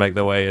managed to make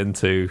their way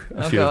into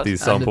a few of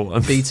these sample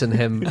ones. Beaten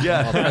him.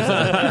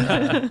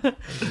 Yeah.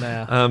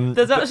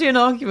 There's actually an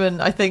argument,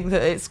 I think,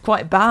 that it's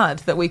quite bad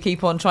that we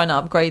keep on trying to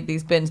upgrade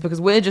these bins because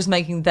we're just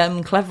making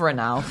them cleverer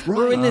now. Right.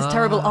 We're in this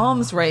terrible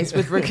arms race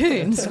with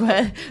raccoons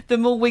where the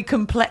more we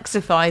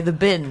complexify the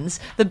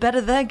bins, the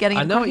better they're getting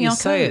at I know what you're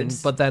saying,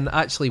 codes. but then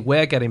actually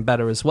we're getting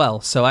better as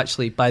well. So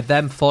actually by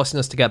them forcing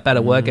us to get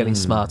better, we're getting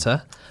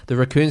smarter. The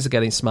raccoons are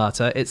getting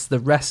smarter. It's the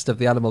rest of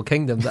the animal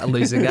kingdom that are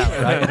losing out,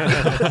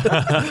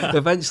 right?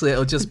 Eventually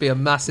it'll just be a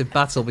massive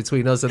battle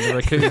between us and the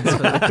raccoons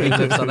for the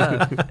kingdoms on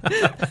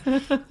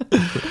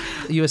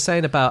Earth. You were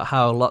saying about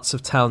how lots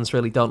of towns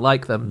really don't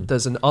like them.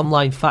 There's an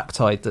online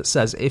factoid that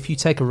says if you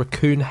take a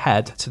raccoon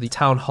head to the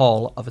town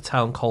hall of a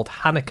town called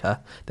Hanukkah,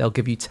 they'll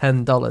give you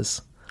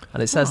 $10.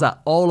 And it says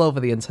that all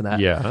over the internet.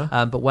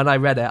 Yeah. But when I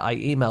read it, I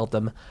emailed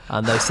them,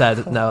 and they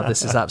said, no,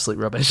 this is absolute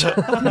rubbish.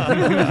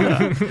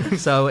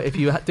 So if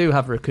you do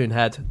have a raccoon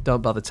head,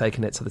 don't bother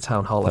taking it to the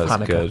town hall of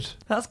Hanukkah. Good.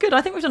 That's good. I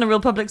think we've done a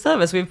real public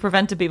service. We've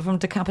prevented people from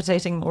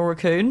decapitating more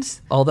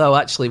raccoons. Although,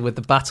 actually, with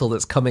the battle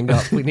that's coming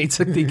up, we need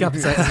to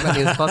decapitate as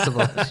many as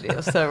possible.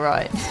 You're so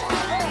right.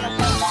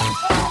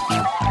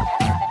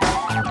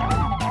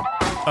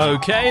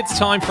 Okay, it's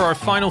time for our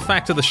final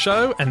fact of the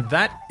show, and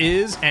that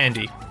is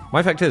Andy.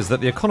 My fact is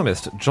that the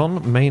economist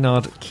John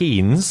Maynard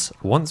Keynes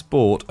once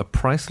bought a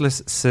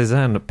priceless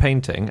Cézanne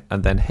painting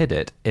and then hid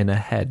it in a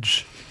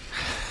hedge.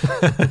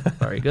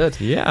 Very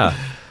good. Yeah.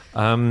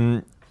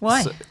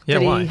 Why?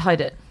 Did he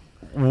hide it?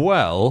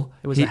 Well,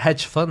 It was a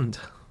hedge fund,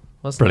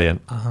 wasn't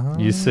brilliant.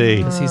 You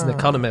see. it? He's an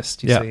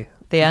economist, you Yeah. see.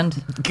 The end.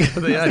 That's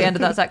the end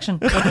of that section.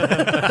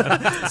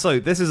 So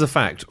this is a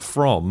fact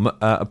from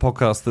a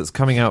podcast that's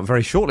coming out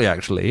very shortly,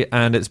 actually,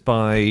 and it's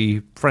by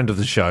a friend of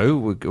the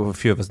show. A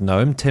few of us know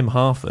him, Tim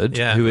Harford,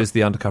 who is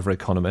the undercover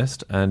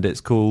economist, and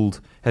it's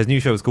called, his new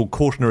show is called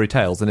Cautionary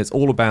Tales, and it's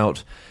all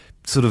about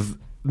sort of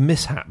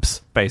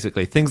mishaps,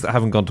 basically, things that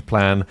haven't gone to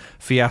plan,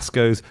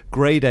 fiascos,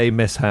 grade A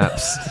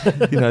mishaps,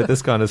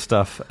 this kind of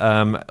stuff,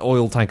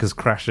 oil tankers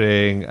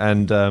crashing,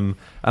 and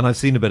I've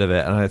seen a bit of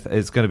it, and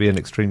it's going to be an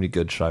extremely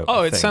good show.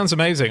 Oh, it sounds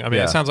amazing. I mean,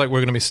 It sounds like we're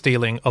going to be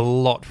stealing a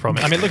lot from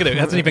it. I mean, look at it. It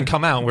hasn't even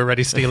come out, and we're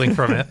already stealing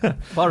from it.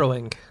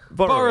 Borrowing.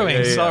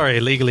 Borrowing,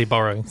 sorry, legally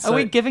borrowing. Are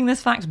we giving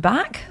this fact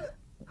back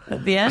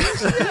at the end?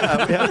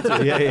 We have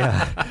to,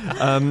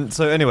 yeah.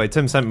 So anyway,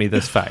 Tim sent me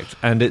this fact,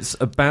 and it's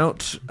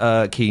about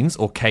Keynes,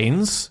 or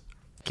Keynes.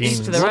 Each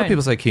to A their lot of own.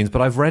 people say Keynes,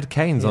 but I've read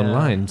Keynes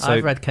online. So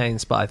I've read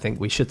Keynes, but I think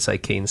we should say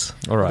Keynes.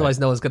 All right. Otherwise,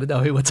 no one's going to know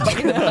who we're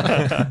talking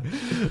about.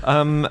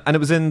 and it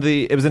was in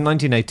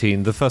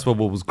 1918. The First World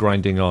War was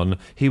grinding on.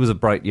 He was a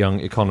bright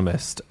young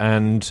economist,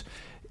 and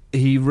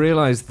he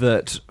realised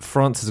that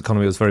France's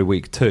economy was very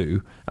weak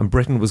too, and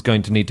Britain was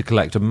going to need to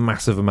collect a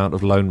massive amount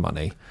of loan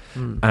money.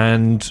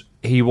 And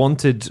he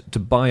wanted to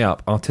buy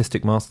up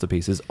artistic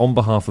masterpieces on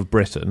behalf of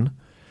Britain,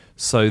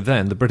 so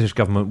then the British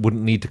government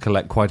wouldn't need to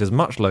collect quite as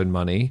much loan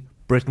money.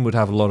 Britain would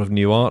have a lot of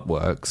new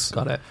artworks.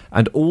 Got it.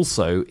 And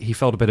also, he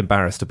felt a bit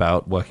embarrassed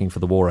about working for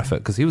the war effort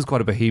because he was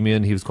quite a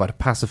bohemian, he was quite a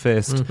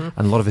pacifist, and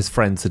a lot of his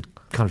friends had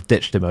kind of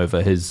ditched him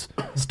over his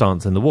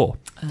stance in the war.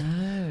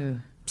 Oh.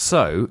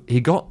 So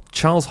he got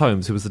Charles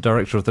Holmes, who was the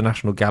director of the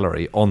National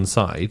Gallery, on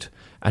side,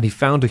 and he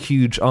found a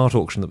huge art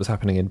auction that was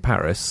happening in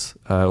Paris.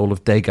 All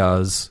of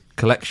Degas'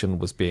 collection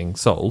was being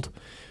sold.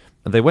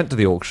 And they went to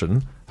the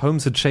auction.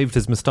 Holmes had shaved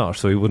his moustache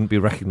so he wouldn't be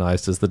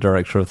recognised as the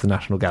director of the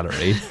National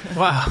Gallery.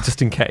 Wow.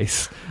 Just in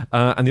case.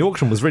 And the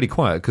auction was really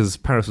quiet because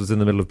Paris was in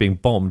the middle of being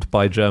bombed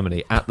by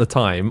Germany at the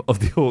time of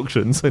the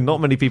auction, so not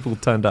many people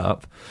turned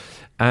up.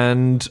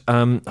 And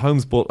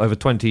Holmes bought over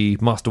 20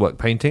 masterwork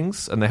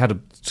paintings, and they had a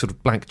sort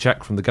of blank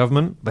cheque from the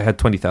government. They had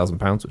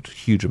 £20,000, which is a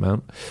huge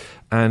amount.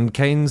 And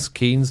Keynes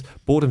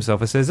bought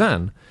himself a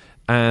Cézanne.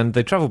 And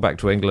they travelled back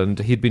to England.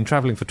 He'd been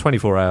travelling for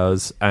 24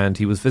 hours, and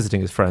he was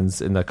visiting his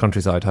friends in their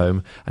countryside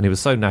home, and he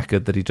was so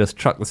knackered that he just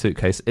chucked the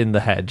suitcase in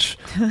the hedge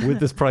with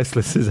this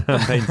priceless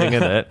Cézanne painting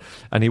in it,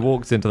 and he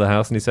walked into the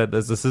house and he said,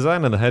 "There's a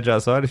Cézanne in the hedge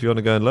outside if you want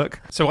to go and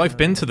look." So I've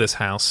been to this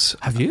house.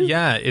 Have you?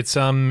 Yeah, it's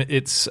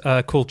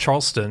called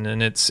Charleston,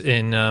 and it's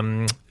in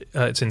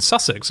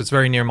Sussex. It's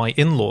very near my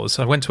in-laws.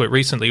 I went to it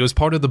recently. It was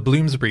part of the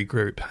Bloomsbury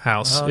Group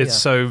house.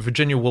 So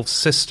Virginia Woolf's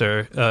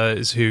sister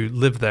is who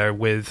lived there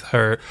with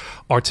her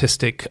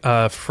artistic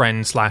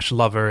friend /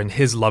 lover and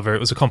his lover. It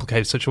was a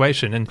complicated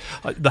situation, and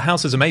the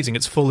house is amazing.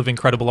 It's full of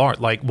incredible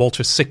art, like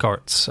Walter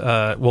Sickart's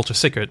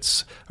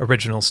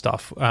original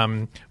stuff,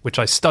 which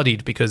I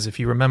studied because if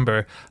you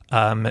remember,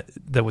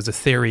 there was a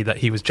theory that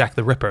he was Jack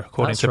the Ripper,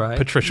 according to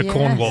Patricia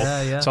Cornwall.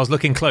 Yeah. So I was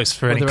looking close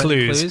for any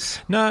clues.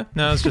 No,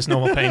 it's just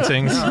normal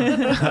paintings.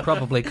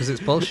 Probably because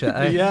it's bullshit,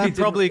 eh? Yeah,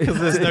 probably because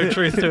there's no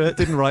truth to it.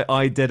 Didn't write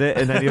 "I did it"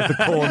 in any of the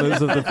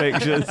corners of the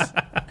pictures.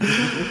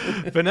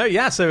 But no,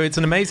 yeah, so it's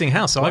an amazing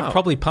house. So Wow. I've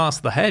probably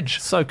passed the hedge.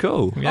 So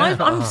cool. Yeah.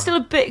 I'm still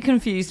a bit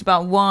confused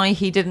about why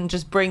he didn't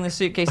just bring the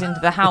suitcase into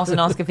the house and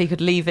ask if he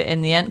could leave it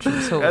in the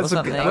entrance hall or That's a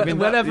something. good- I mean,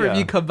 Whenever yeah.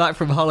 you come back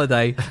from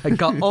holiday and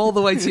got all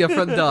the way to your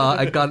front door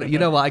and gone, you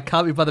know what, I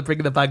can't be bothered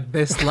bringing the bag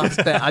this last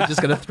bit, I'm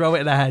just going to throw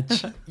it in a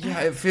hedge. Yeah,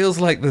 it feels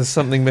like there's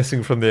something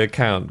missing from the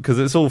account because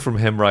it's all from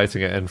him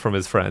writing it and from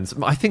his friends.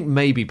 I think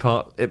maybe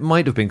it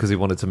might have been because he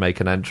wanted to make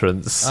an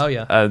entrance. Oh,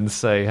 yeah. And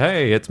say,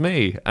 hey, it's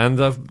me,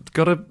 and I've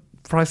got a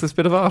priceless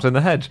bit of art in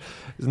the hedge.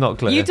 It's not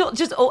clear. You don't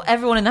just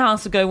everyone in the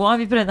house would go, "Why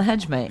have you put it in the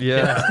hedge, mate?"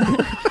 Yeah.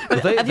 Well,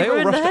 Have you all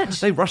ruined the rushed, hedge?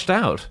 They rushed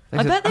out.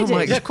 I bet they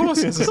did. Yeah, of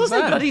course. Of course,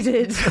 they bloody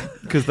did.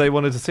 Because they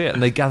wanted to see it,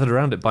 and they gathered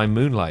around it by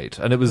moonlight.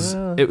 And it was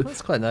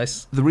That's quite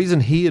nice. the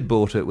reason he had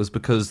bought it was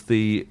because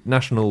the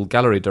National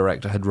Gallery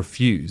director had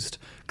refused,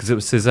 because it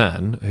was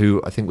Cézanne,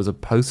 who I think was a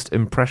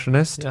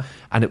post-impressionist, Yeah.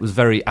 and it was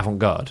very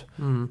avant-garde.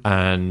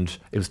 And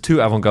it was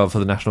too avant-garde for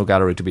the National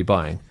Gallery to be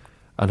buying.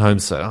 And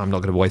Holmes said, I'm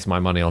not going to waste my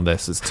money on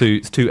this. It's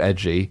too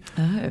edgy.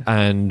 Oh.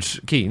 And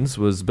Keynes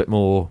was a bit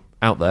more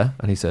out there,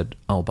 and he said,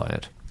 I'll buy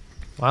it.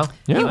 Wow.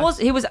 Yeah.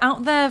 He was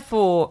out there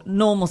for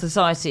normal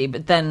society,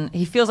 but then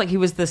he feels like he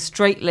was the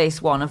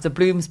straight-laced one of the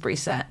Bloomsbury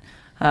set.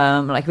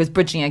 Like he was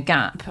bridging a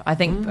gap, I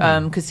think,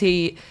 because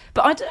he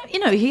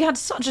had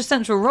such a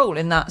central role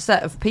in that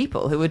set of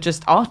people who were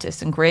just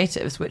artists and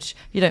creatives, which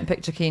you don't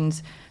picture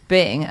Keynes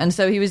being. And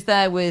so he was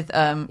there with,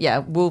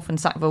 Woolf and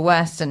Sackville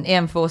West and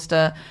E.M.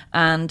 Forster.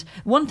 And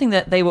one thing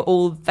that they were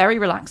all very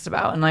relaxed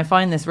about, and I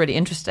find this really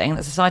interesting,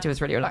 that society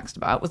was really relaxed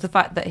about, was the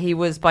fact that he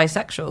was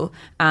bisexual.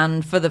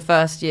 And for the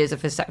first years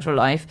of his sexual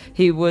life,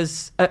 he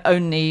was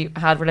only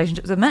had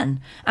relationships with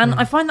men. And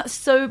I find that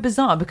so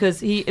bizarre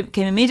because it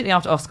came immediately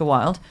after Oscar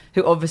Wilde,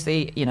 who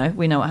obviously,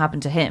 we know what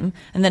happened to him,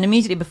 and then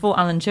immediately before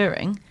Alan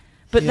Turing.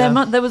 But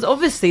there was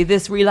obviously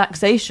this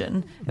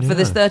relaxation for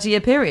this 30-year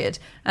period.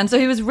 And so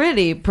he was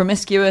really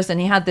promiscuous,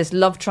 and he had this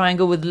love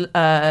triangle with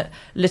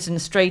Lytton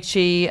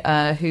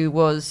Strachey, who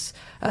was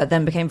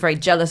then became very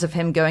jealous of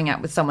him going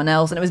out with someone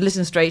else. And it was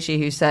Lytton Strachey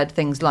who said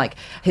things like,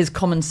 his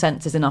common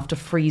sense is enough to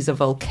freeze a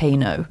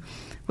volcano,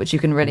 which you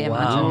can really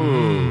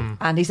imagine.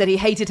 And he said he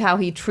hated how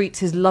he treats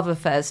his love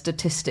affairs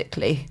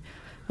statistically,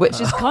 which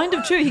is kind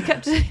of true. He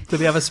kept... Did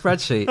he have a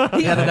spreadsheet?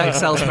 He had an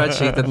Excel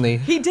spreadsheet, didn't he?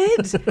 He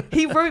did.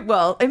 He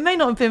wrote, it may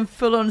not have been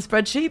full-on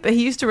spreadsheet, but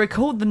he used to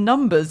record the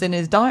numbers in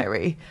his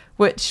diary,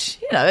 which,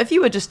 if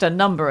you were just a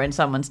number in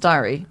someone's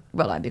diary,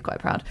 I'd be quite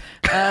proud.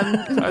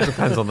 It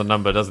depends on the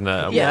number, doesn't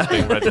it? And Yeah. what's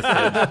being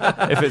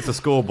registered. If it's a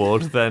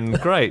scoreboard, then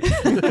great.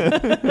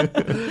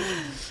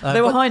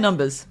 They were high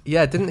numbers.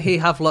 Yeah, didn't he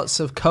have lots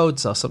of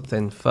codes or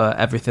something for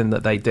everything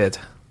that they did?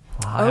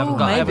 I haven't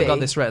maybe. got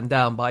this written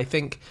down, but I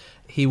think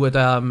he would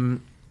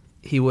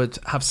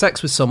have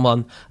sex with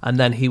someone, and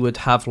then he would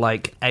have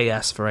like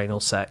AS for anal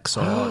sex,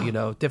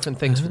 or different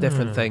things for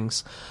different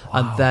things.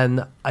 And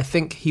then I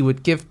think he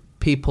would give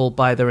people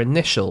by their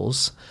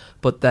initials,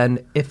 but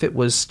then if it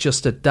was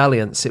just a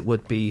dalliance, it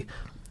would be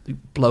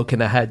bloke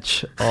in a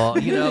hedge, or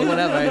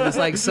whatever. It was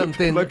like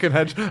something. Bloke in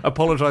hedge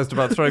apologised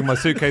about throwing my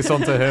suitcase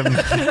onto him.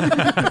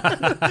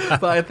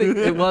 But I think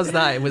it was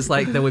that. It was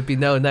like there would be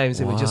no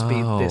names. It would just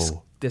be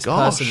this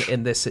Gosh. person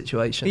in this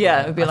situation.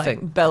 Yeah, it would be I like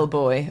think.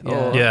 bellboy.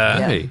 Or, Yeah.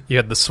 Hey. You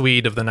had the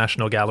Swede of the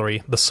National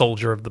Gallery, the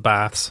soldier of the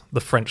baths, the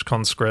French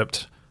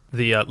conscript,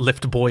 the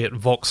lift boy at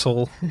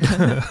Vauxhall.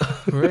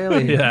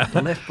 Really? Yeah.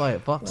 Lift by a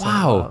box.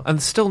 Wow. And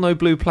still no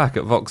blue plaque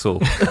at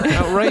Vauxhall.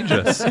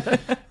 Outrageous.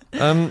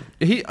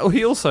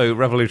 He also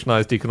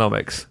revolutionised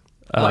economics.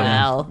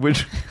 Wow.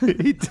 Which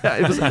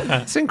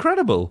it's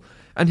incredible.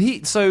 And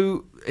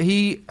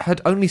he had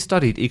only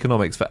studied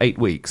economics for 8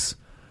 weeks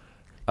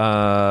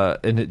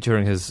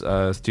during his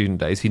student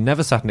days. He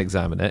never sat an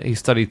exam in it. He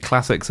studied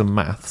classics and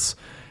maths.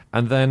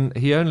 And then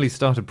he only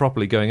started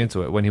properly going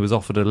into it when he was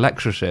offered a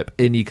lectureship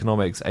in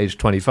economics aged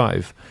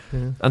 25. Yeah.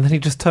 And then he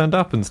just turned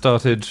up and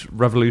started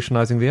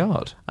revolutionising the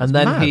art. And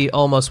then he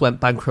almost went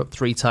bankrupt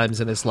 3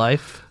 times in his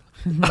life.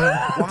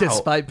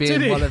 Despite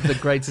being one of the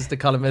greatest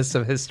economists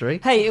of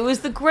history. Hey, it was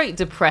the Great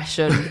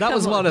Depression. That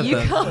was one of them.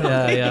 You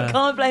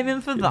can't blame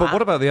him for that. But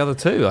what about the other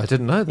two? I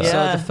didn't know that.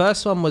 Yeah. So the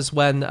first one was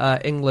when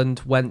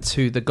England went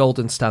to the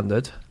golden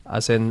standard,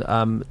 as in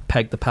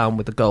peg the pound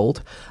with the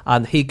gold,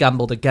 and he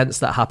gambled against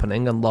that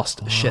happening and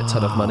lost a shit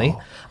ton of money.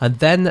 And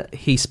then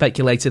he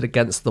speculated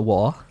against the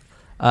war.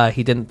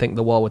 He didn't think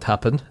the war would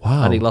happen,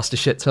 and he lost a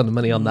shit ton of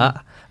money on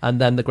that. And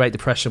then the Great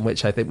Depression,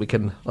 which I think we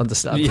can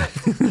understand. Yeah.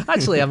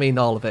 Actually, I mean,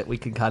 all of it we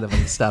can kind of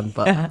understand.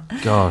 But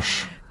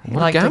Gosh,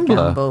 what like a gambler.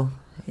 to gamble.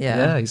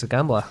 yeah, he's a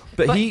gambler.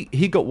 But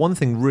he got one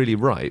thing really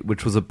right,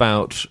 which was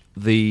about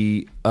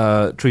the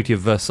Treaty of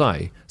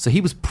Versailles. So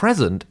he was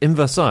present in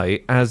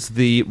Versailles as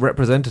the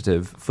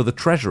representative for the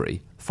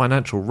Treasury,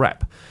 financial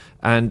rep.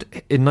 And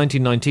in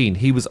 1919,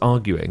 he was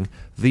arguing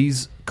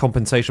these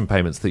compensation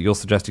payments that you're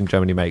suggesting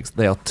Germany makes,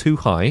 they are too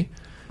high,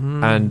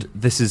 and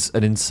this is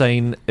an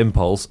insane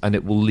impulse, and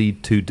it will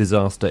lead to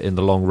disaster in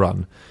the long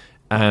run.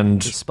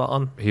 And Spot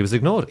on. he was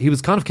ignored. He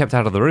was kind of kept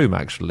out of the room,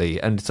 actually.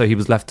 And so he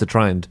was left to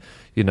try and,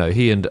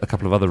 he and a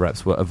couple of other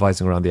reps were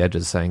advising around the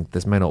edges saying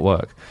this may not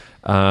work.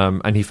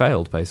 And he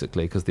failed,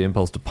 basically, because the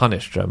impulse to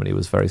punish Germany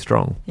was very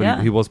strong.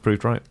 But he was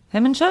proved right.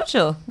 Him and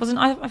Churchill.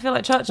 I feel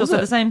like Churchill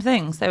said the same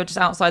things. They were just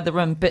outside the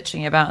room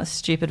bitching about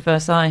stupid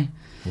Versailles.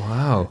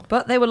 Wow.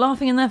 But they were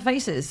laughing in their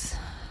faces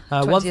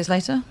 20 years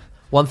later.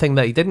 One thing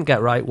that he didn't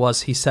get right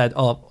was he said,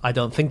 I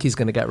don't think he's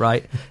going to get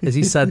right, is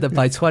he said that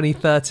by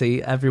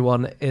 2030,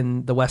 everyone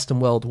in the Western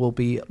world will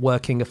be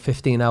working a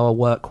 15-hour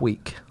work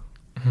week.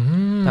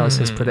 That was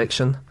his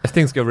prediction. If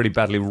things go really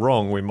badly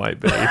wrong, we might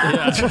be. He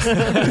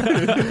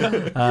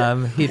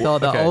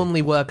thought that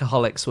only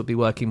workaholics would be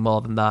working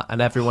more than that,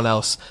 and everyone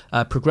else,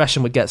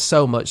 progression would get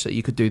so much that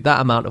you could do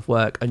that amount of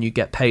work and you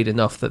get paid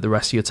enough that the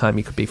rest of your time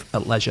you could be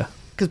at leisure.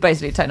 Because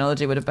basically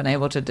technology would have been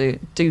able to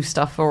do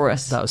stuff for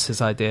us. That was his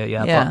idea,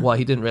 yeah. But what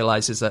he didn't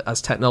realise is that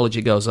as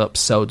technology goes up,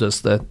 so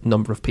does the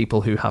number of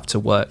people who have to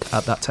work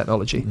at that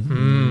technology.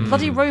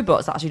 Bloody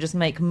robots actually just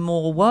make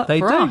more work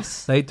for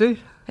us. They do.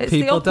 It's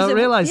People don't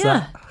realise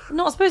that.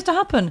 Not supposed to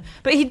happen.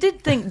 But he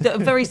did think that a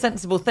very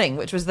sensible thing,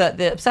 which was that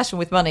the obsession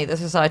with money that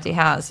society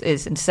has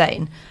is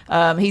insane.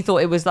 He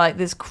thought it was like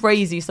this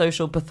crazy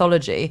social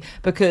pathology,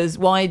 because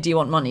why do you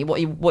want money?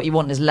 What you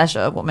want is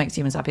leisure. What makes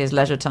humans happy is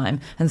leisure time.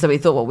 And so he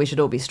thought what we should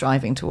all be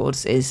striving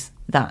towards is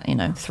that,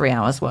 3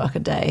 hours work a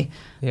day.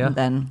 Yeah. And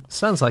then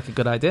sounds like a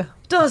good idea.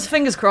 Does,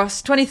 fingers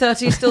crossed.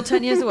 2030 is still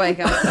 10 years away,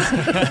 guys.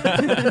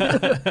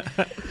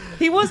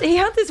 He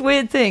had this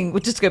weird thing,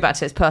 just to go back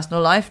to his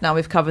personal life, now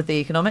we've covered the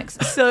economics.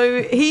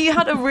 So he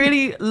had a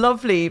really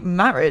lovely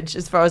marriage,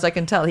 as far as I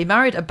can tell. He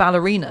married a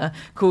ballerina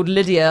called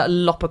Lydia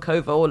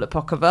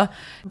Lopakova,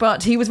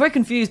 but he was very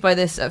confused by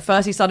this. At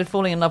first he started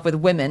falling in love with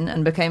women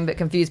and became a bit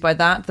confused by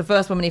that. The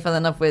first woman he fell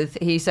in love with,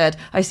 he said,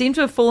 I seem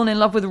to have fallen in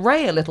love with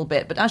Ray a little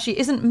bit, but as she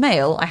isn't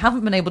male, I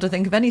haven't been able to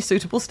think of any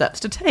suitable steps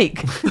to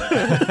take.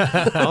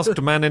 Asked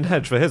a man in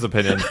Hedge for his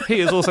opinion. He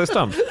is also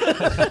stumped.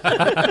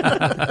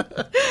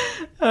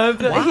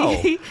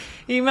 Wow.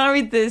 He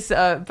married this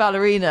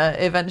ballerina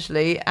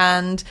eventually,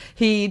 and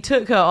he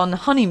took her on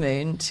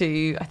honeymoon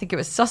to, I think it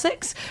was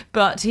Sussex,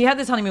 but he had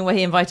this honeymoon where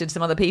he invited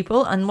some other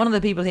people, and one of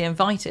the people he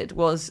invited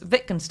was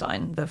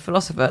Wittgenstein, the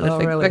philosopher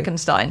Ludwig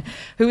Wittgenstein,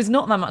 who was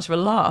not that much of a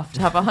laugh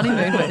to have a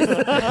honeymoon with.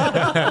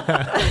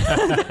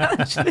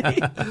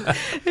 Actually,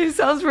 it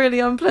sounds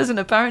really unpleasant.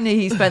 Apparently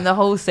he spent the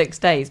whole 6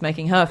 days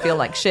making her feel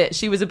like shit.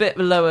 She was a bit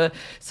lower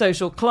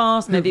social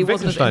class, maybe he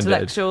wasn't as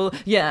intellectual.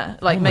 Did. Yeah,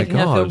 making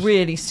her feel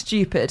really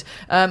stupid.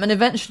 And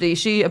eventually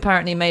she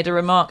apparently made a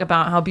remark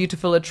about how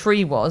beautiful a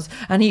tree was,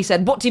 and he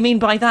said, what do you mean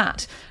by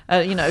that?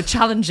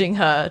 Challenging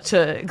her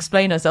to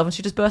explain herself, and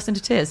she just burst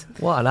into tears.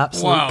 What an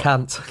absolute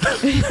cant.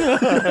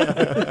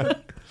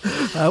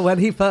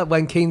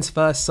 When Keynes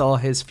first saw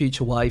his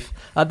future wife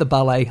at the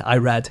ballet, I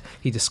read,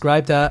 he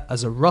described her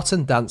as a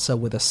rotten dancer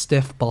with a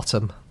stiff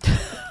bottom.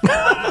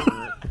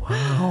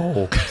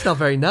 Wow. It's not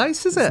very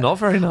nice, is it? It's not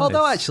very nice.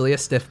 Although actually a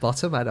stiff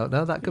bottom, I don't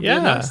know, that could be a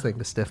nice thing,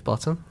 the stiff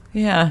bottom.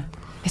 Yeah.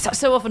 It's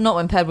so often not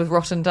when paired with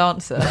rotten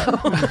dancer.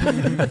 Wow.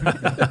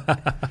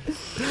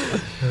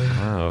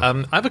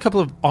 I have a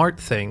couple of art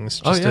things,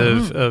 just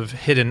of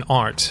hidden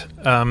art.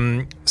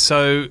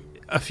 So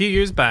a few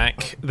years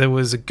back, there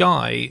was a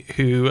guy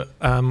who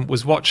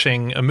was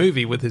watching a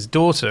movie with his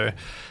daughter,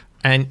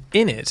 and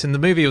in the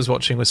movie he was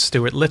watching was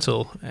Stuart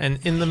Little, and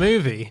in the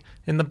movie,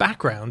 in the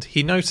background,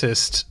 he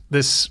noticed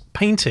this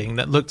painting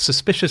that looked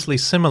suspiciously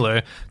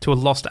similar to a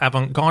lost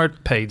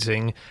avant-garde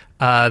painting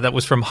that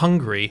was from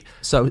Hungary.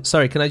 So,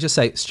 sorry, can I just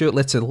say, Stuart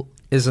Little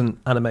isn't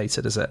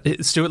animated, is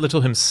it? Stuart Little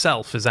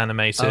himself is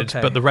animated,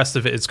 but the rest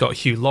of it, it's got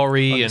Hugh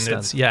Laurie, and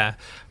it's, so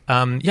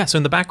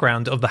in the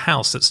background of the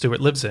house that Stuart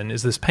lives in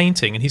is this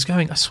painting, and he's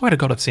going, I swear to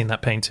God I've seen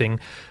that painting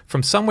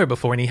from somewhere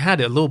before, and he had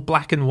a little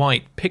black and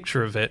white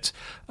picture of it.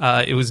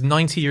 It was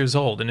 90 years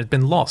old and had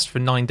been lost for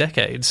 9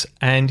 decades,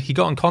 and he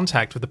got in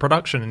contact with the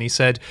production and he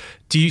said,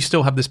 do you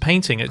still have this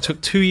painting? It took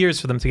 2 years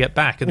for them to get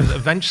back, and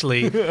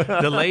eventually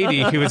the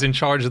lady who was in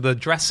charge of the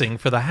dressing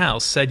for the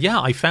house said,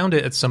 yeah, I found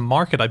it at some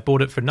market, I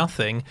bought it for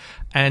nothing,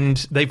 and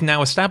they've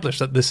now established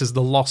that this is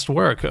the lost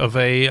work of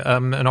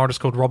an artist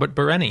called Robert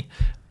Bereni.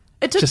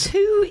 It took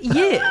 2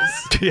 years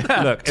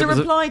to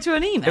reply to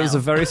an email. It was a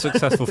very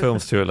successful film,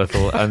 Stuart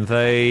Little, and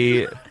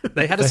they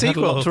had a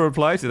sequel. Had a lot to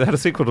reply to. They had a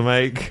sequel to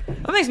make.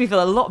 That makes me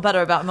feel a lot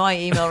better about my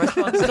email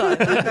response time.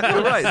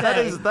 You're right.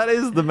 That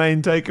is the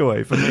main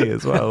takeaway for me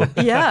as well.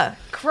 Yeah,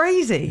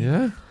 crazy.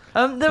 Yeah.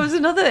 There was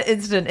another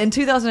incident in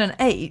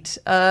 2008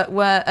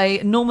 where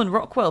a Norman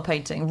Rockwell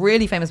painting,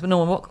 really famous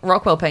Norman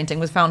Rockwell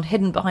painting, was found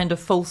hidden behind a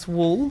false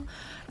wall.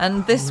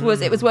 And it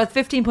was worth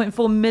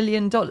 $15.4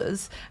 million.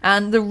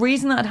 And the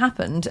reason that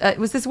happened, it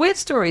was this weird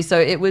story. So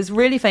it was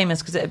really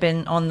famous because it had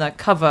been on the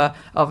cover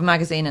of a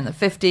magazine in the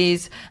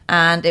 50s,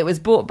 and it was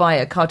bought by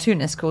a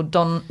cartoonist called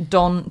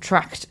Don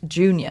Tract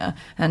Jr.,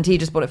 and he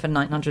just bought it for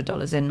 $900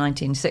 in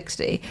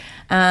 1960.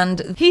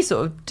 And he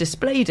sort of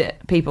displayed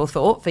it, people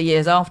thought, for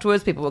years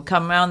afterwards. People would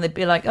come around, they'd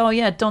be like, oh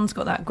yeah, Don's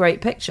got that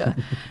great picture.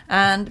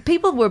 And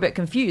people were a bit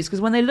confused because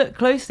when they looked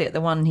closely at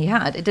the one he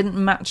had, it didn't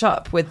match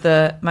up with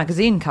the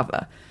magazine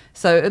cover.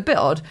 So a bit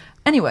odd.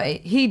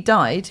 Anyway, he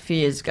died a few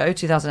years ago,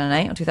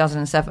 2008 or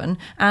 2007,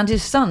 and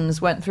his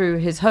sons went through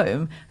his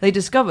home. They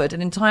discovered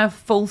an entire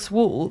false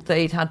wall that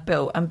he'd had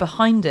built, and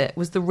behind it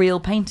was the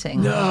real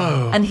painting.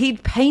 No. And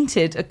he'd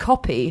painted a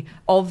copy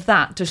of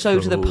that to show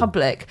to the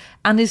public.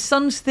 And his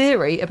son's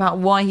theory about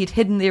why he'd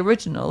hidden the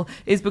original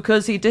is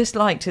because he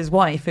disliked his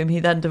wife, whom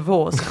he then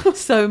divorced,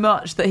 so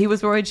much that he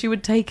was worried she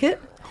would take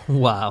it.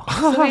 Wow.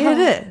 So he hid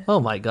it. Oh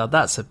my God,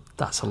 that's a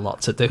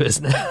lot to do,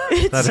 isn't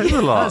it? That is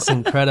a lot. That's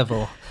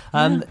incredible.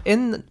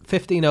 In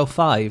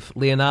 1505,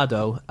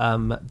 Leonardo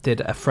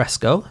did a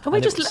fresco.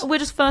 We're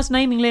just first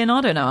naming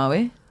Leonardo now, are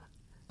we?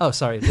 Oh,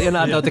 sorry,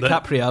 Leonardo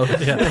DiCaprio.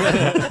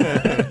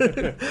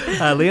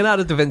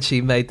 Leonardo da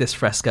Vinci made this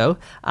fresco,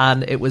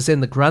 and it was in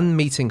the Grand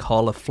Meeting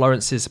Hall of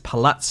Florence's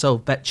Palazzo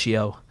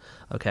Vecchio.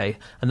 Okay,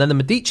 and then the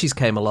Medicis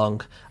came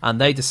along,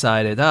 and they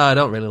decided, I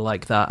don't really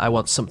like that. I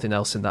want something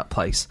else in that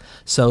place.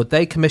 So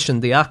they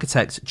commissioned the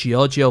architect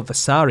Giorgio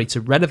Vasari to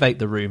renovate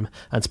the room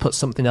and to put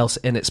something else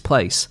in its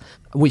place,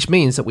 which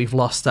means that we've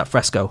lost that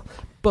fresco.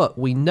 But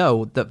we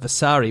know that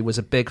Vasari was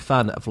a big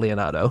fan of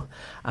Leonardo,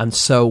 and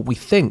so we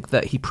think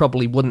that he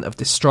probably wouldn't have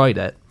destroyed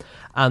it.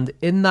 And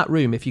in that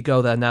room, if you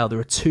go there now, there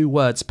are 2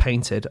 words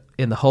painted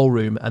in the whole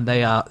room, and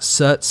they are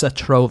Cerza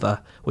Trova,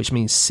 which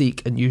means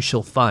seek and you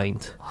shall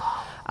find.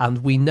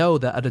 And we know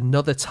that at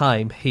another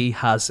time, he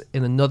has,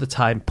 in another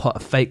time, put a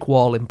fake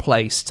wall in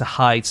place to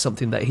hide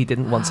something that he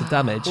didn't want to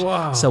damage.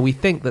 Wow. So we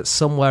think that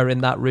somewhere in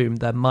that room,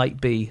 there might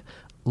be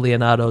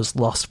Leonardo's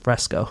lost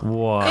fresco.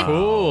 Wow.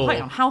 Cool.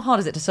 Hang on, how hard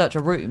is it to search a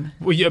room?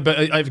 Well, yeah,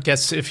 but I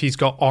guess if he's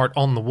got art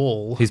on the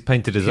wall, He's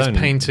painted his own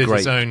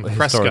historical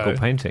fresco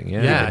painting.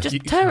 Yeah.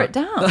 Just tear it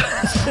down.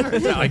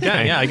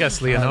 I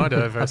guess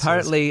Leonardo versus...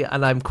 Apparently,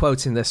 and I'm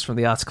quoting this from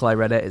the article I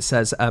read it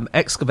says,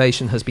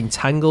 excavation has been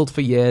tangled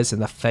for years in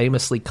the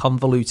famously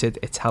convoluted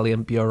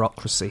Italian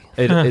bureaucracy.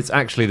 It's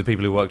actually the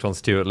people who worked on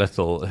Stuart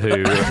Little who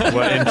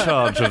were in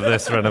charge of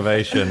this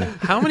renovation.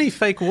 How many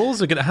fake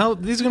walls are going to...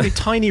 These are going to be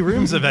tiny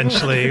rooms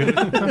eventually.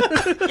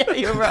 Yeah,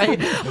 you're right.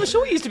 I'm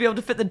sure you used to be able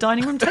to fit the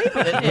dining room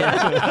table in here.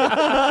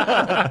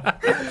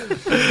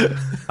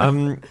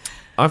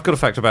 I've got a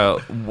fact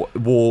about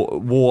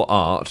war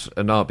art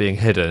and art being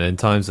hidden in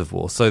times of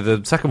war. So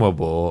the Second World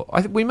War,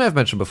 I think we may have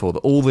mentioned before that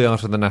all the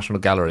art in the National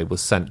Gallery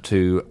was sent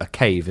to a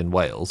cave in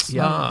Wales.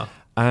 Yeah.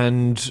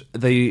 And by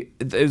the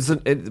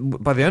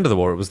end of the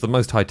war, it was the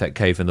most high-tech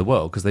cave in the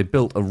world because they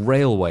built a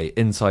railway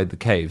inside the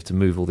cave to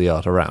move all the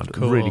art around.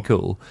 Cool. Really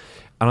cool.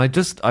 And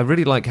I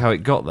really like how it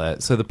got there.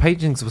 So the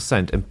paintings were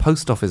sent in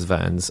post office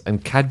vans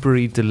and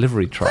Cadbury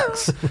delivery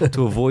trucks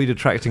to avoid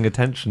attracting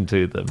attention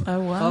to them.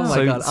 Oh, wow. Oh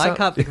my God, I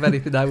can't think of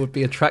anything I would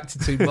be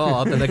attracted to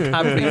more than a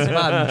Cadbury's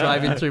van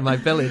driving through my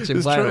village in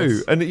It's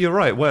Wales. true. And you're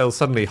right, Wales,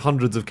 suddenly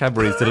hundreds of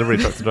Cadbury's delivery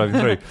trucks are driving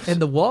through. In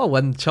the war,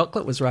 when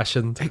chocolate was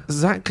rationed.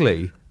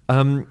 Exactly.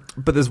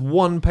 But there's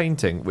one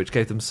painting which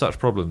gave them such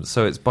problems.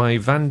 So it's by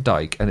Van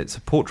Dyck, and it's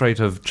a portrait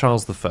of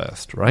Charles I,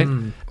 right?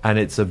 And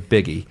it's a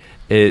biggie.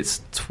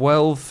 It's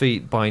 12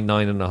 feet by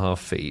 9.5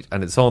 feet,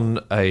 and it's on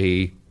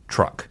a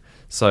truck.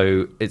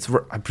 So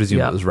I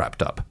presume it was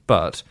wrapped up.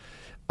 But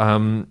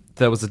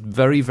there was a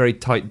very, very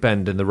tight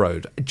bend in the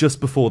road just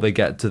before they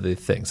get to the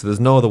thing. So there's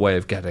no other way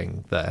of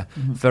getting there.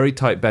 Mm-hmm. Very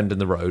tight bend in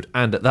the road.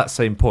 And at that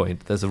same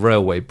point, there's a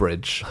railway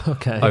bridge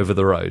over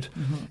the road.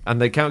 Mm-hmm.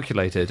 And they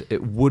calculated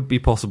it would be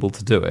possible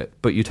to do it,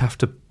 but you'd have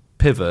to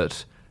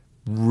pivot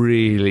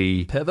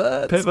really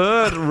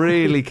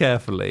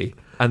carefully.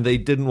 And they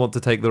didn't want to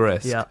take the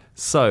risk. Yeah.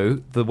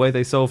 So the way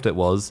they solved it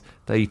was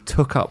they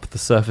took up the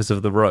surface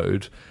of the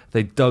road.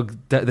 They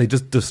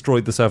just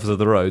destroyed the surface of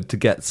the road to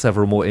get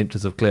several more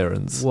inches of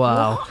clearance.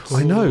 Wow. Cool.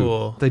 I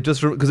know. They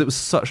just because it was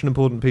such an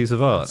important piece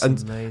of art.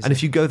 That's amazing. And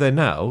if you go there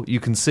now, you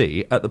can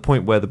see at the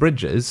point where the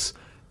bridge is,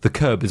 the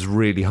curb is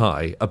really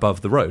high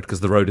above the road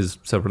because the road is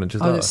several inches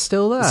lower. Oh, it's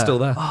still there? It's still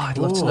there. Oh, I'd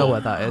love to know where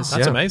that is.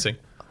 That's amazing.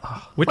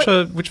 Which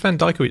Van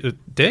Dyke are we...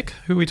 Dick?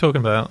 Who are we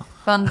talking about?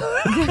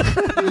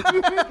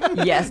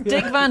 Yes,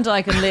 Dick Van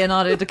Dyke and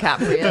Leonardo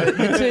DiCaprio,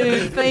 the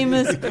 2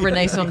 famous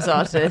Renaissance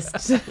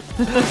artists.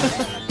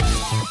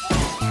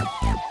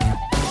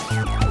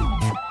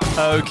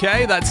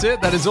 Okay, that's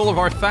it. That is all of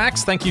our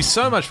facts. Thank you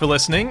so much for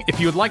listening. If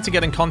you would like to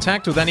get in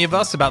contact with any of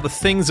us about the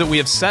things that we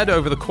have said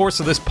over the course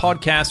of this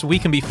podcast, we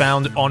can be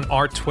found on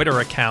our Twitter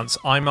accounts.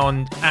 I'm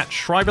on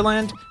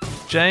 @Schreiberland,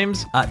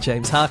 James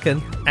 @James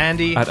Harkin,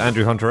 Andy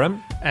 @Andrew Hunter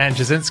M, And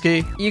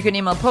Jasinski. You can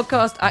email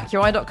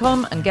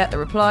podcast@qi.com and get the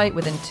reply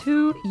within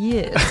 2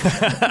 years.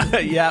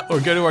 Yeah, or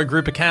go to our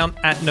group account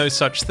at No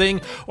Such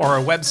Thing, or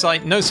our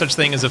website,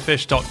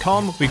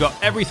 nosuchthingasafish.com. We got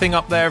everything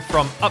up there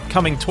from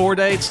upcoming tour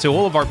dates to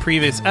all of our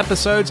previous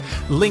episodes,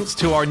 links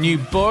to our new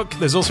book.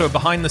 There's also a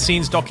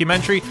behind-the-scenes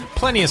documentary.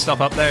 Plenty of stuff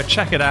up there.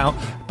 Check it out.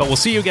 But we'll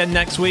see you again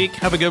next week.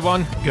 Have a good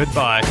one.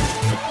 Goodbye.